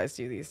most guys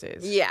do these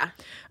days. Yeah.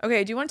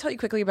 Okay, do you want to tell you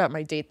quickly about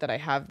my date that I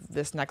have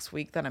this next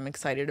week that I'm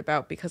excited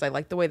about because I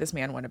like the way this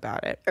man went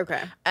about it.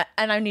 Okay.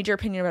 And I need your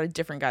opinion about a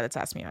different guy that's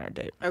asked me on a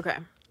date. Okay.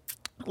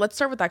 Let's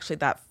start with actually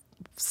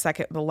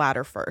the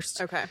latter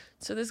first. Okay.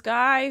 So this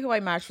guy who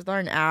I matched with on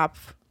an app,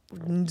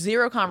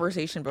 zero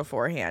conversation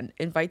beforehand,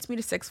 invites me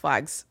to Six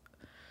Flags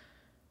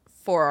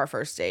for our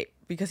first date.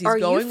 Because he's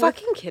going. Are you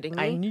fucking kidding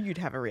me? I knew you'd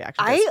have a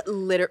reaction.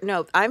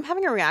 No, I'm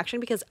having a reaction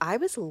because I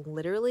was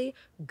literally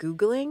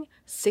Googling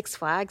Six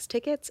Flags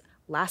tickets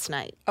last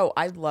night. Oh,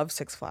 I love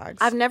Six Flags.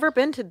 I've never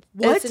been to.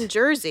 What? It's in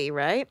Jersey,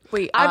 right?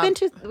 Wait, I've been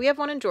to. We have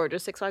one in Georgia,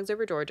 Six Flags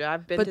over Georgia.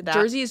 I've been to that. But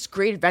Jersey is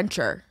Great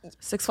Adventure.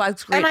 Six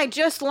Flags Great. And I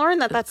just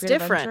learned that's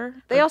different.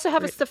 Adventure? They also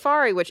have a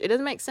safari, which it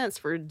doesn't make sense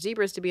for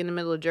zebras to be in the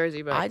middle of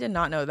Jersey. But I did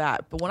not know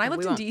that. But when I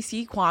lived in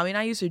DC, Kwame and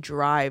I used to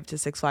drive to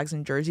Six Flags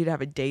in Jersey to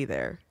have a day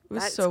there. It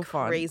was so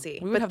fun. Crazy.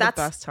 We would have the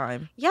best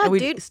time. Yeah, and we'd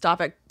dude.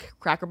 Stop at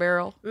Cracker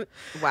Barrel.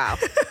 Wow.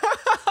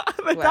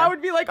 That would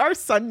be like our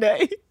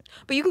Sunday.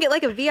 But you can get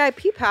like a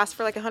VIP pass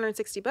for like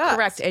 $160.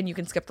 Correct, and you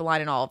can skip the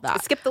line and all of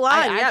that. Skip the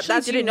line.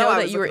 I didn't know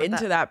that you were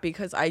into that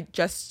because I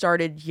just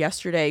started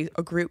yesterday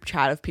a group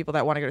chat of people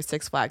that want to go to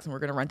Six Flags and we're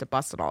going to rent a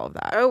bus and all of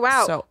that. Oh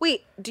wow! So,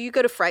 wait, do you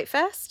go to Fright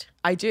Fest?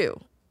 I do.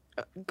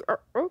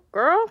 Oh,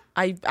 girl.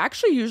 I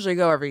actually usually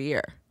go every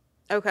year.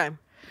 Okay,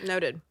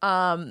 noted.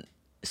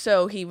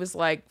 So he was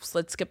like,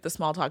 let's skip the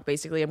small talk.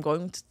 Basically, I'm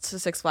going to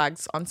Six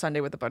Flags on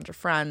Sunday with a bunch of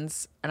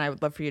friends, and I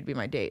would love for you to be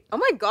my date. Oh,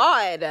 my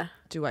God.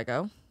 Do I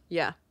go?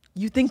 Yeah.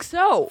 You think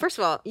so? First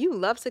of all, you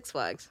love Six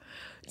Flags.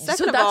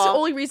 Second of all, the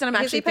only reason I'm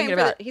actually thinking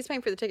about it. He's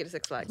paying for the ticket to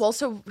Six Flags. Well,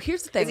 so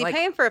here's the thing. Is he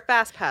paying for a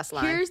fast pass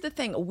line? Here's the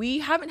thing. We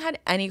haven't had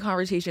any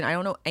conversation. I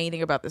don't know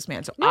anything about this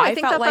man. So no, I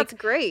think that's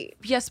great.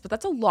 Yes, but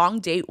that's a long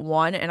date,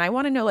 one. And I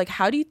want to know, like,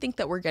 how do you think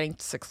that we're getting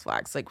to Six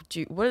Flags? Like,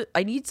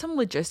 I need some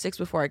logistics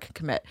before I can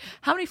commit.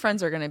 How many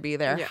friends are going to be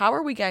there? Yeah. How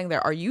are we getting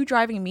there? Are you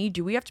driving me?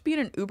 Do we have to be in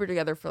an Uber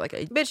together for like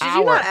a Bitch, did hour?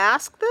 you not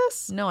ask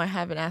this? No, I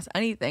haven't asked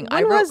anything.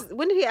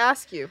 When did he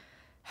ask you?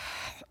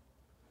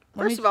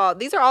 First of all,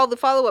 these are all the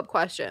follow-up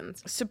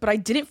questions. So, but I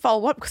didn't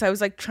follow up because I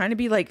was like trying to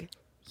be like,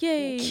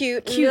 yay,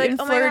 cute and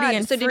like, flirty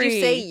and so free. did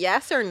you say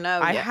yes or no?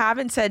 I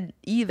haven't said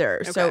either.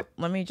 Okay. So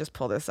let me just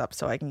pull this up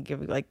so I can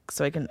give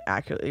so I can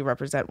accurately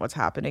represent what's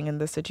happening in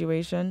this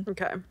situation.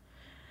 Okay.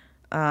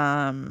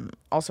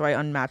 Also, I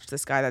unmatched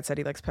this guy that said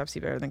he likes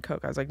Pepsi better than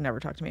Coke. I was like, never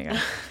talk to me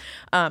again.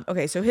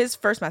 Okay, so his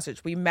first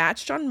message, we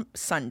matched on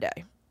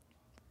Sunday.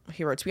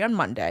 He wrote to me on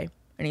Monday,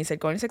 and he said,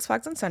 going to Six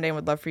Flags on Sunday and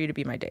would love for you to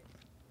be my date.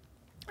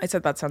 I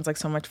said, that sounds like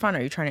so much fun.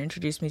 Are you trying to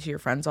introduce me to your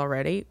friends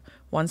already?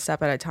 One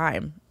step at a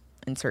time.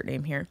 Insert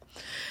name here.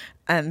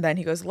 And then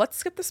he goes, let's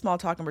skip the small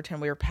talk and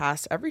pretend we've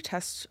passed every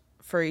test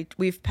for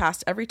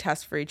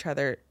each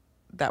other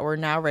that we're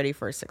now ready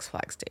for a Six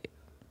Flags date.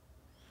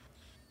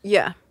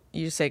 Yeah.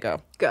 You just say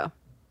go. Go.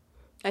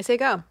 I say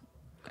go.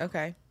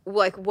 Okay.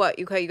 Like what?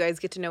 You guys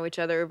get to know each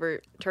other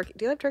over turkey.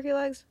 Do you like turkey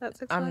legs at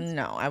Six Flags?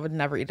 No, I would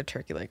never eat a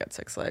turkey leg at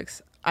Six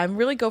Flags. I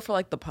really go for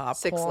like the popcorn.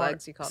 Six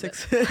legs, you called it.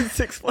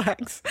 Six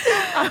Flags.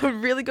 I would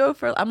really go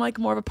for. I'm like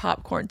more of a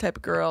popcorn type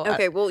of girl.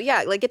 Okay, well,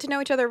 yeah, like get to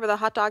know each other over the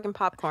hot dog and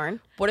popcorn.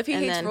 What if he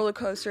hates roller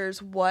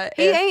coasters? What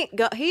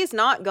He is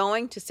not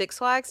going to Six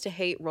Flags to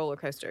hate roller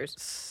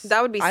coasters.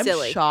 That would be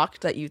silly. I'm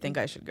shocked that you think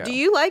I should go. Do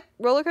you like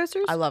roller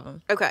coasters? I love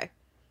them. Okay,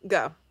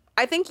 go.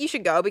 I think you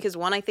should go because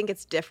one, I think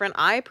it's different.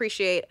 I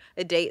appreciate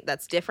a date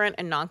that's different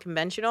and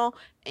non-conventional.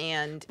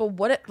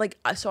 But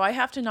so I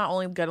have to not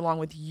only get along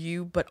with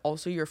you, but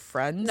also your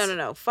friends?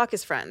 No. Fuck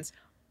his friends.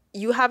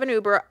 You have an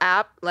Uber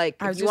app. Like,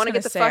 if you want to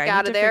get the fuck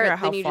out of there, I need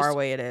to figure out how far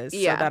away it is so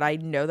that I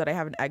know that I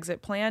have an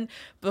exit plan.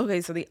 But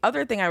okay, so the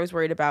other thing I was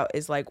worried about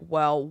is like,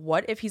 well,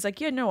 what if he's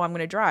like, yeah, no, I'm going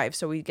to drive.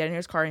 So we get in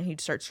his car and he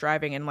starts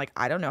driving and like,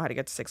 I don't know how to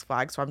get to Six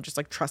Flags. So I'm just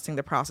like trusting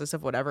the process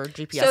of whatever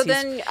GPS so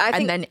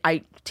then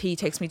he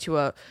takes me to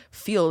a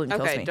field and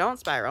kills me. Okay, don't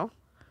spiral.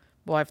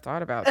 Well, I've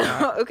thought about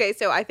that. Okay,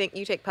 so I think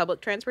you take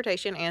public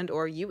transportation and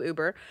or you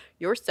Uber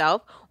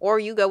yourself, or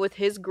you go with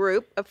his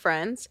group of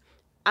friends.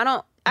 I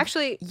don't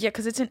actually. Yeah,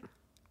 because it's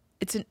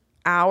an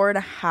hour and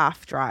a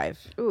half drive.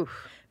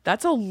 Oof.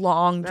 That's a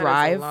long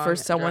drive for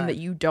someone that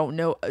you don't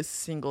know a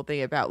single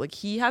thing about. Like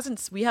we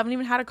haven't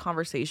even had a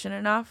conversation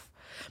enough.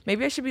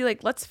 Maybe I should be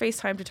like, let's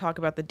FaceTime to talk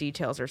about the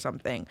details or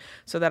something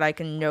so that I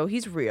can know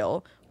he's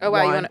real. Oh,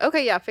 wow. You want to?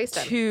 Okay, yeah,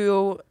 FaceTime.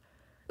 2,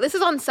 this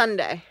is on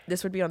Sunday.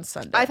 This would be on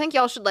Sunday. I think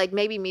y'all should like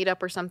maybe meet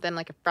up or something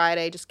like a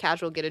Friday, just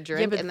casual, get a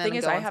drink. Yeah, but and the then thing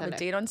is, I have a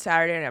date on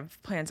Saturday and I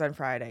have plans on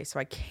Friday, so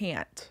I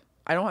can't.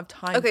 I don't have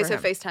time. Okay, for so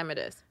him. FaceTime it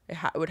is. It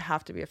would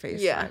have to be a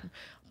FaceTime. Yeah.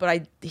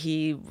 But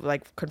he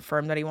like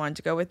confirmed that he wanted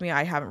to go with me.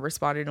 I haven't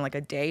responded in like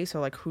a day, so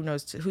like who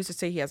knows? Who's to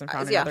say he hasn't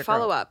found another girl?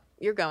 Follow up.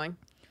 You're going.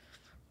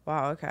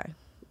 Wow. Okay.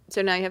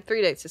 So now you have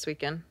 3 dates this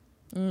weekend.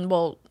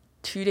 Well,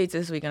 2 dates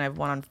this weekend. I have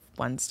one on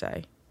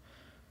Wednesday.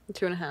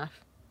 2.5.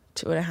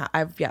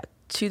 2.5.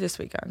 2 this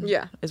weekend.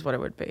 Yeah. Is what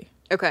it would be.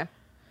 Okay.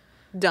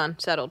 Done.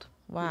 Settled.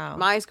 Wow.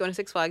 Maya's going to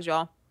Six Flags,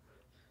 y'all.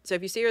 So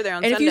if you see her there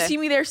on Sunday. And if you see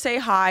me there, say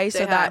hi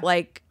that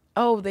like,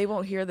 oh, they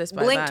won't hear this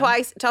by blink then.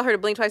 Twice. Tell her to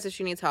blink twice if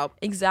she needs help.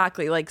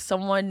 Exactly. Like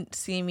someone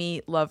see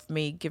me, love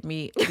me, give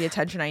me the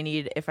attention I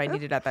need if I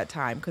need it at that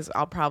time, because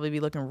I'll probably be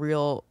looking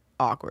real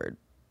awkward.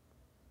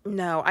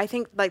 No, I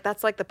think like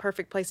that's like the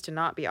perfect place to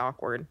not be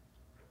awkward.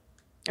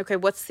 Okay,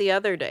 what's the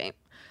other date?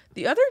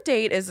 The other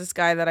date is this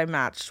guy that I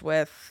matched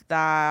with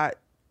that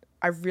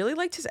I really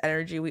liked his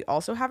energy. We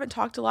also haven't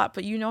talked a lot,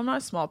 but you know I'm not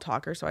a small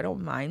talker, so I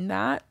don't mind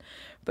that.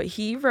 But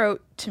he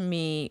wrote to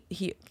me,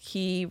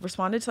 he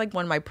responded to like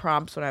one of my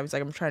prompts when I was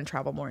like, I'm trying to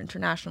travel more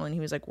international, and he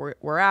was like,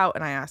 we're out,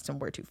 and I asked him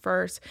where to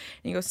first,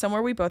 and he goes,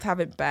 somewhere we both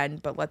haven't been,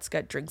 but let's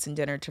get drinks and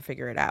dinner to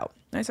figure it out.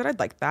 And I said, I'd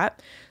like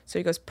that. So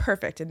he goes,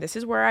 perfect. And this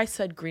is where I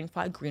said green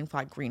flag, green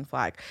flag, green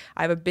flag.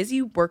 I have a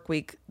busy work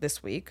week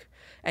this week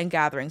and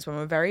gatherings, but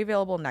I'm very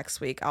available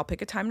next week. I'll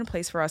pick a time and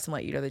place for us and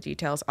let you know the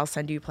details. I'll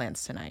send you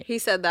plans tonight. He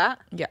said that?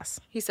 Yes.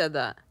 He said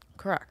that.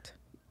 Correct.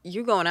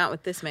 You going out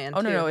with this man,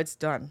 Oh, too. no, it's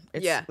done.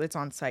 It's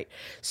on site.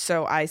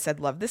 So I said,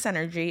 love this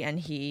energy. And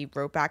he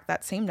wrote back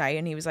that same night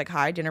and he was like,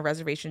 hi, dinner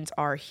reservations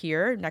are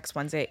here next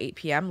Wednesday at 8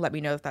 p.m. Let me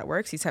know if that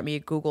works. He sent me a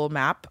Google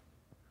map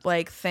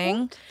thing.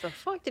 What the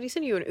fuck? Did he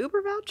send you an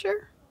Uber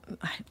voucher?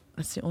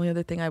 That's the only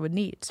other thing I would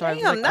need. So damn,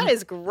 I was like, that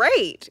is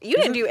great. You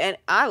didn't do any.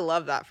 I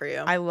love that for you.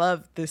 I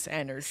love this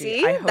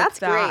energy. See? That's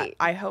great.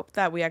 I hope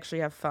that we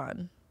actually have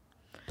fun.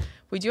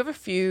 We do have a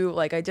few,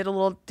 like I did a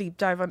little deep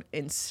dive on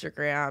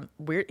Instagram.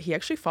 He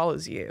actually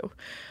follows you.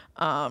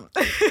 I'm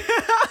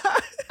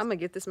going to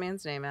get this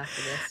man's name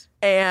after this.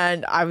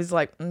 And I was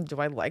like, do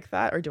I like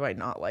that or do I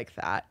not like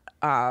that?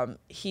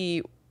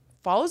 He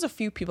follows a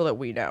few people that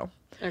we know.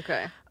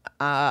 Okay.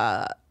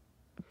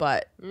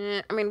 But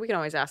I mean, we can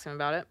always ask him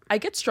about it. I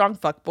get strong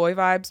fuckboy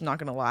vibes, not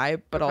gonna lie.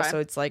 But also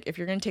it's like, if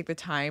you're gonna take the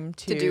time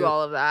to do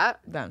all of that,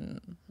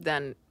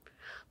 then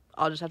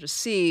I'll just have to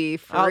see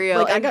for real.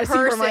 Like, I gotta see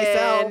for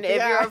myself.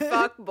 If you're a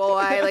fuck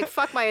boy, like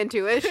fuck my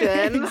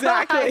intuition.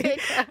 Exactly.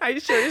 I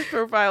showed his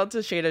profile to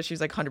Shada. She's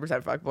like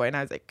 100% fuck boy, and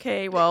I was like,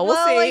 okay, well, we'll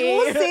see. Like,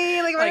 we'll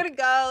see. Like, we're gonna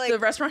go. Like, the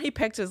restaurant he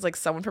picked is like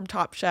someone from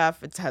Top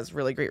Chef. It has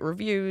really great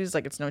reviews.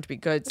 Like, it's known to be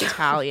good. It's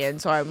Italian.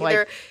 So I'm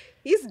like,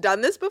 he's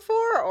done this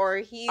before,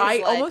 or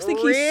I almost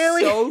think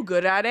really? He's so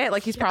good at it.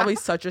 Like, he's probably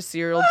such a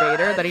serial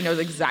dater that he knows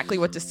exactly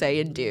what to say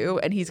and do,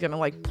 and he's gonna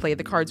like play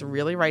the cards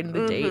really right in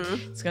the date.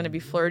 It's gonna be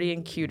flirty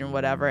and cute and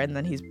whatever, and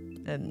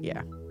then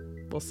yeah,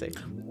 we'll see.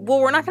 Well,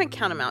 we're not gonna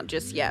count him out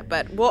just yet,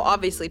 but we'll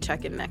obviously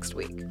check in next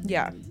week.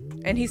 Yeah,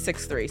 and he's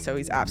 6'3", so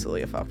he's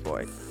absolutely a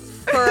fuckboy.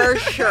 For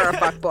sure, a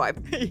fuckboy.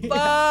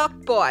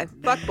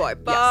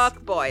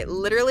 Fuckboy.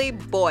 Literally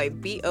boy,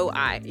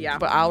 B-O-I. Yeah.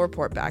 But I'll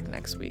report back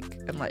next week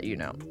and let you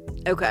know.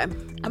 Okay.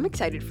 I'm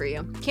excited for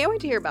you. Can't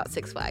wait to hear about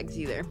Six Flags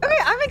either. Okay,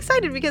 I'm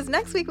excited because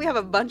next week we have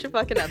a bunch of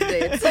fucking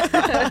updates.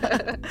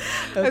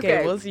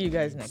 Okay, we'll see you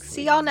guys next week.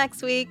 See y'all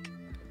next week.